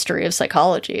in the history of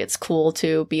psychology. It's cool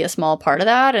to be a small part of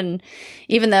that. And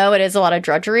even though it is a lot of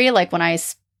drudgery, like when I,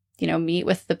 meet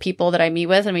with the people that I meet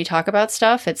with and we talk about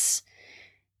stuff, it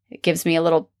gives me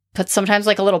sometimes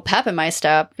like a little pep in my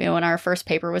step. When our first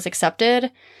paper was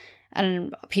accepted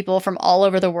and people from all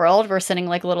over the world were sending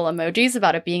like little emojis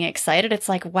about it being excited. It's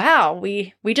like, wow,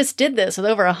 we just did this with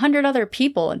over 100 other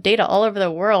people and data all over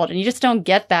the world. And you just don't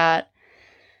get that.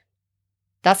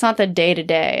 That's not the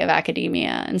day-to-day of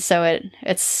academia. And so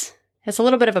it's a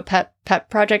little bit of a pet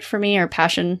project for me, or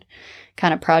passion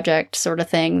kind of project sort of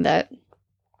thing that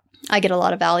I get a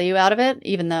lot of value out of it,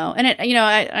 even though, and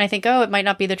I think, it might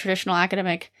not be the traditional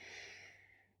academic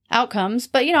outcomes,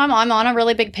 but I'm on a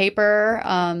really big paper.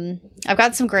 I've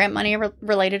got some grant money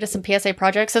related to some PSA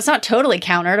projects, so it's not totally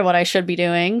counter to what I should be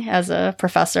doing as a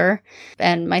professor.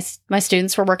 And my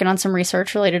students were working on some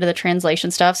research related to the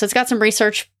translation stuff, so it's got some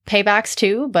research paybacks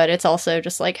too. But it's also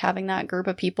just like having that group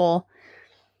of people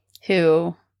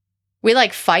who we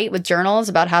like fight with journals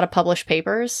about how to publish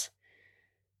papers.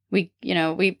 We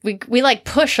like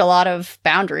push a lot of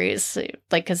boundaries,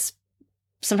 like, because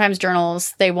sometimes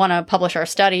journals, they want to publish our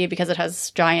study because it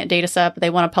has giant data set, but they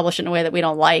want to publish it in a way that we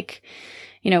don't like.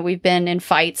 We've been in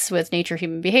fights with Nature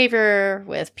Human Behavior,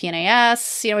 with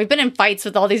PNAS. We've been in fights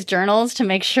with all these journals to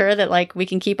make sure that like we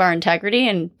can keep our integrity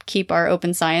and keep our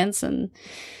open science and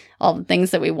all the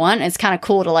things that we want. It's kind of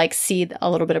cool to like see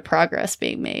a little bit of progress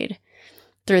being made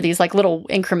through these like little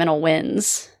incremental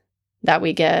wins that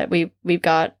we get. We've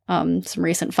got some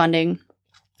recent funding,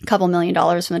 a couple $1 million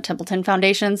from the Templeton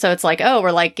Foundation. So it's like, oh,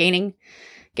 we're like gaining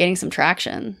some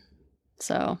traction.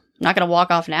 So I'm not going to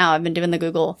walk off now. I've been doing the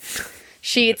Google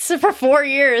Sheets for 4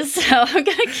 years. So I'm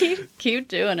going to keep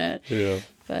doing it. Yeah.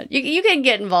 But you can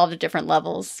get involved at different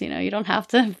levels. You don't have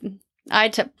to.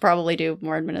 Probably do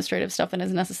more administrative stuff than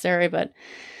is necessary, but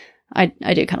I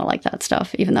do kind of like that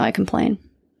stuff, even though I complain.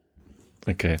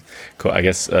 Okay, cool. I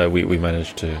guess we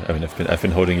managed to. I mean, I've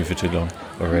been holding you for too long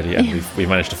already, and we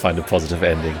managed to find a positive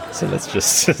ending. So let's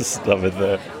just stop it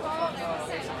there.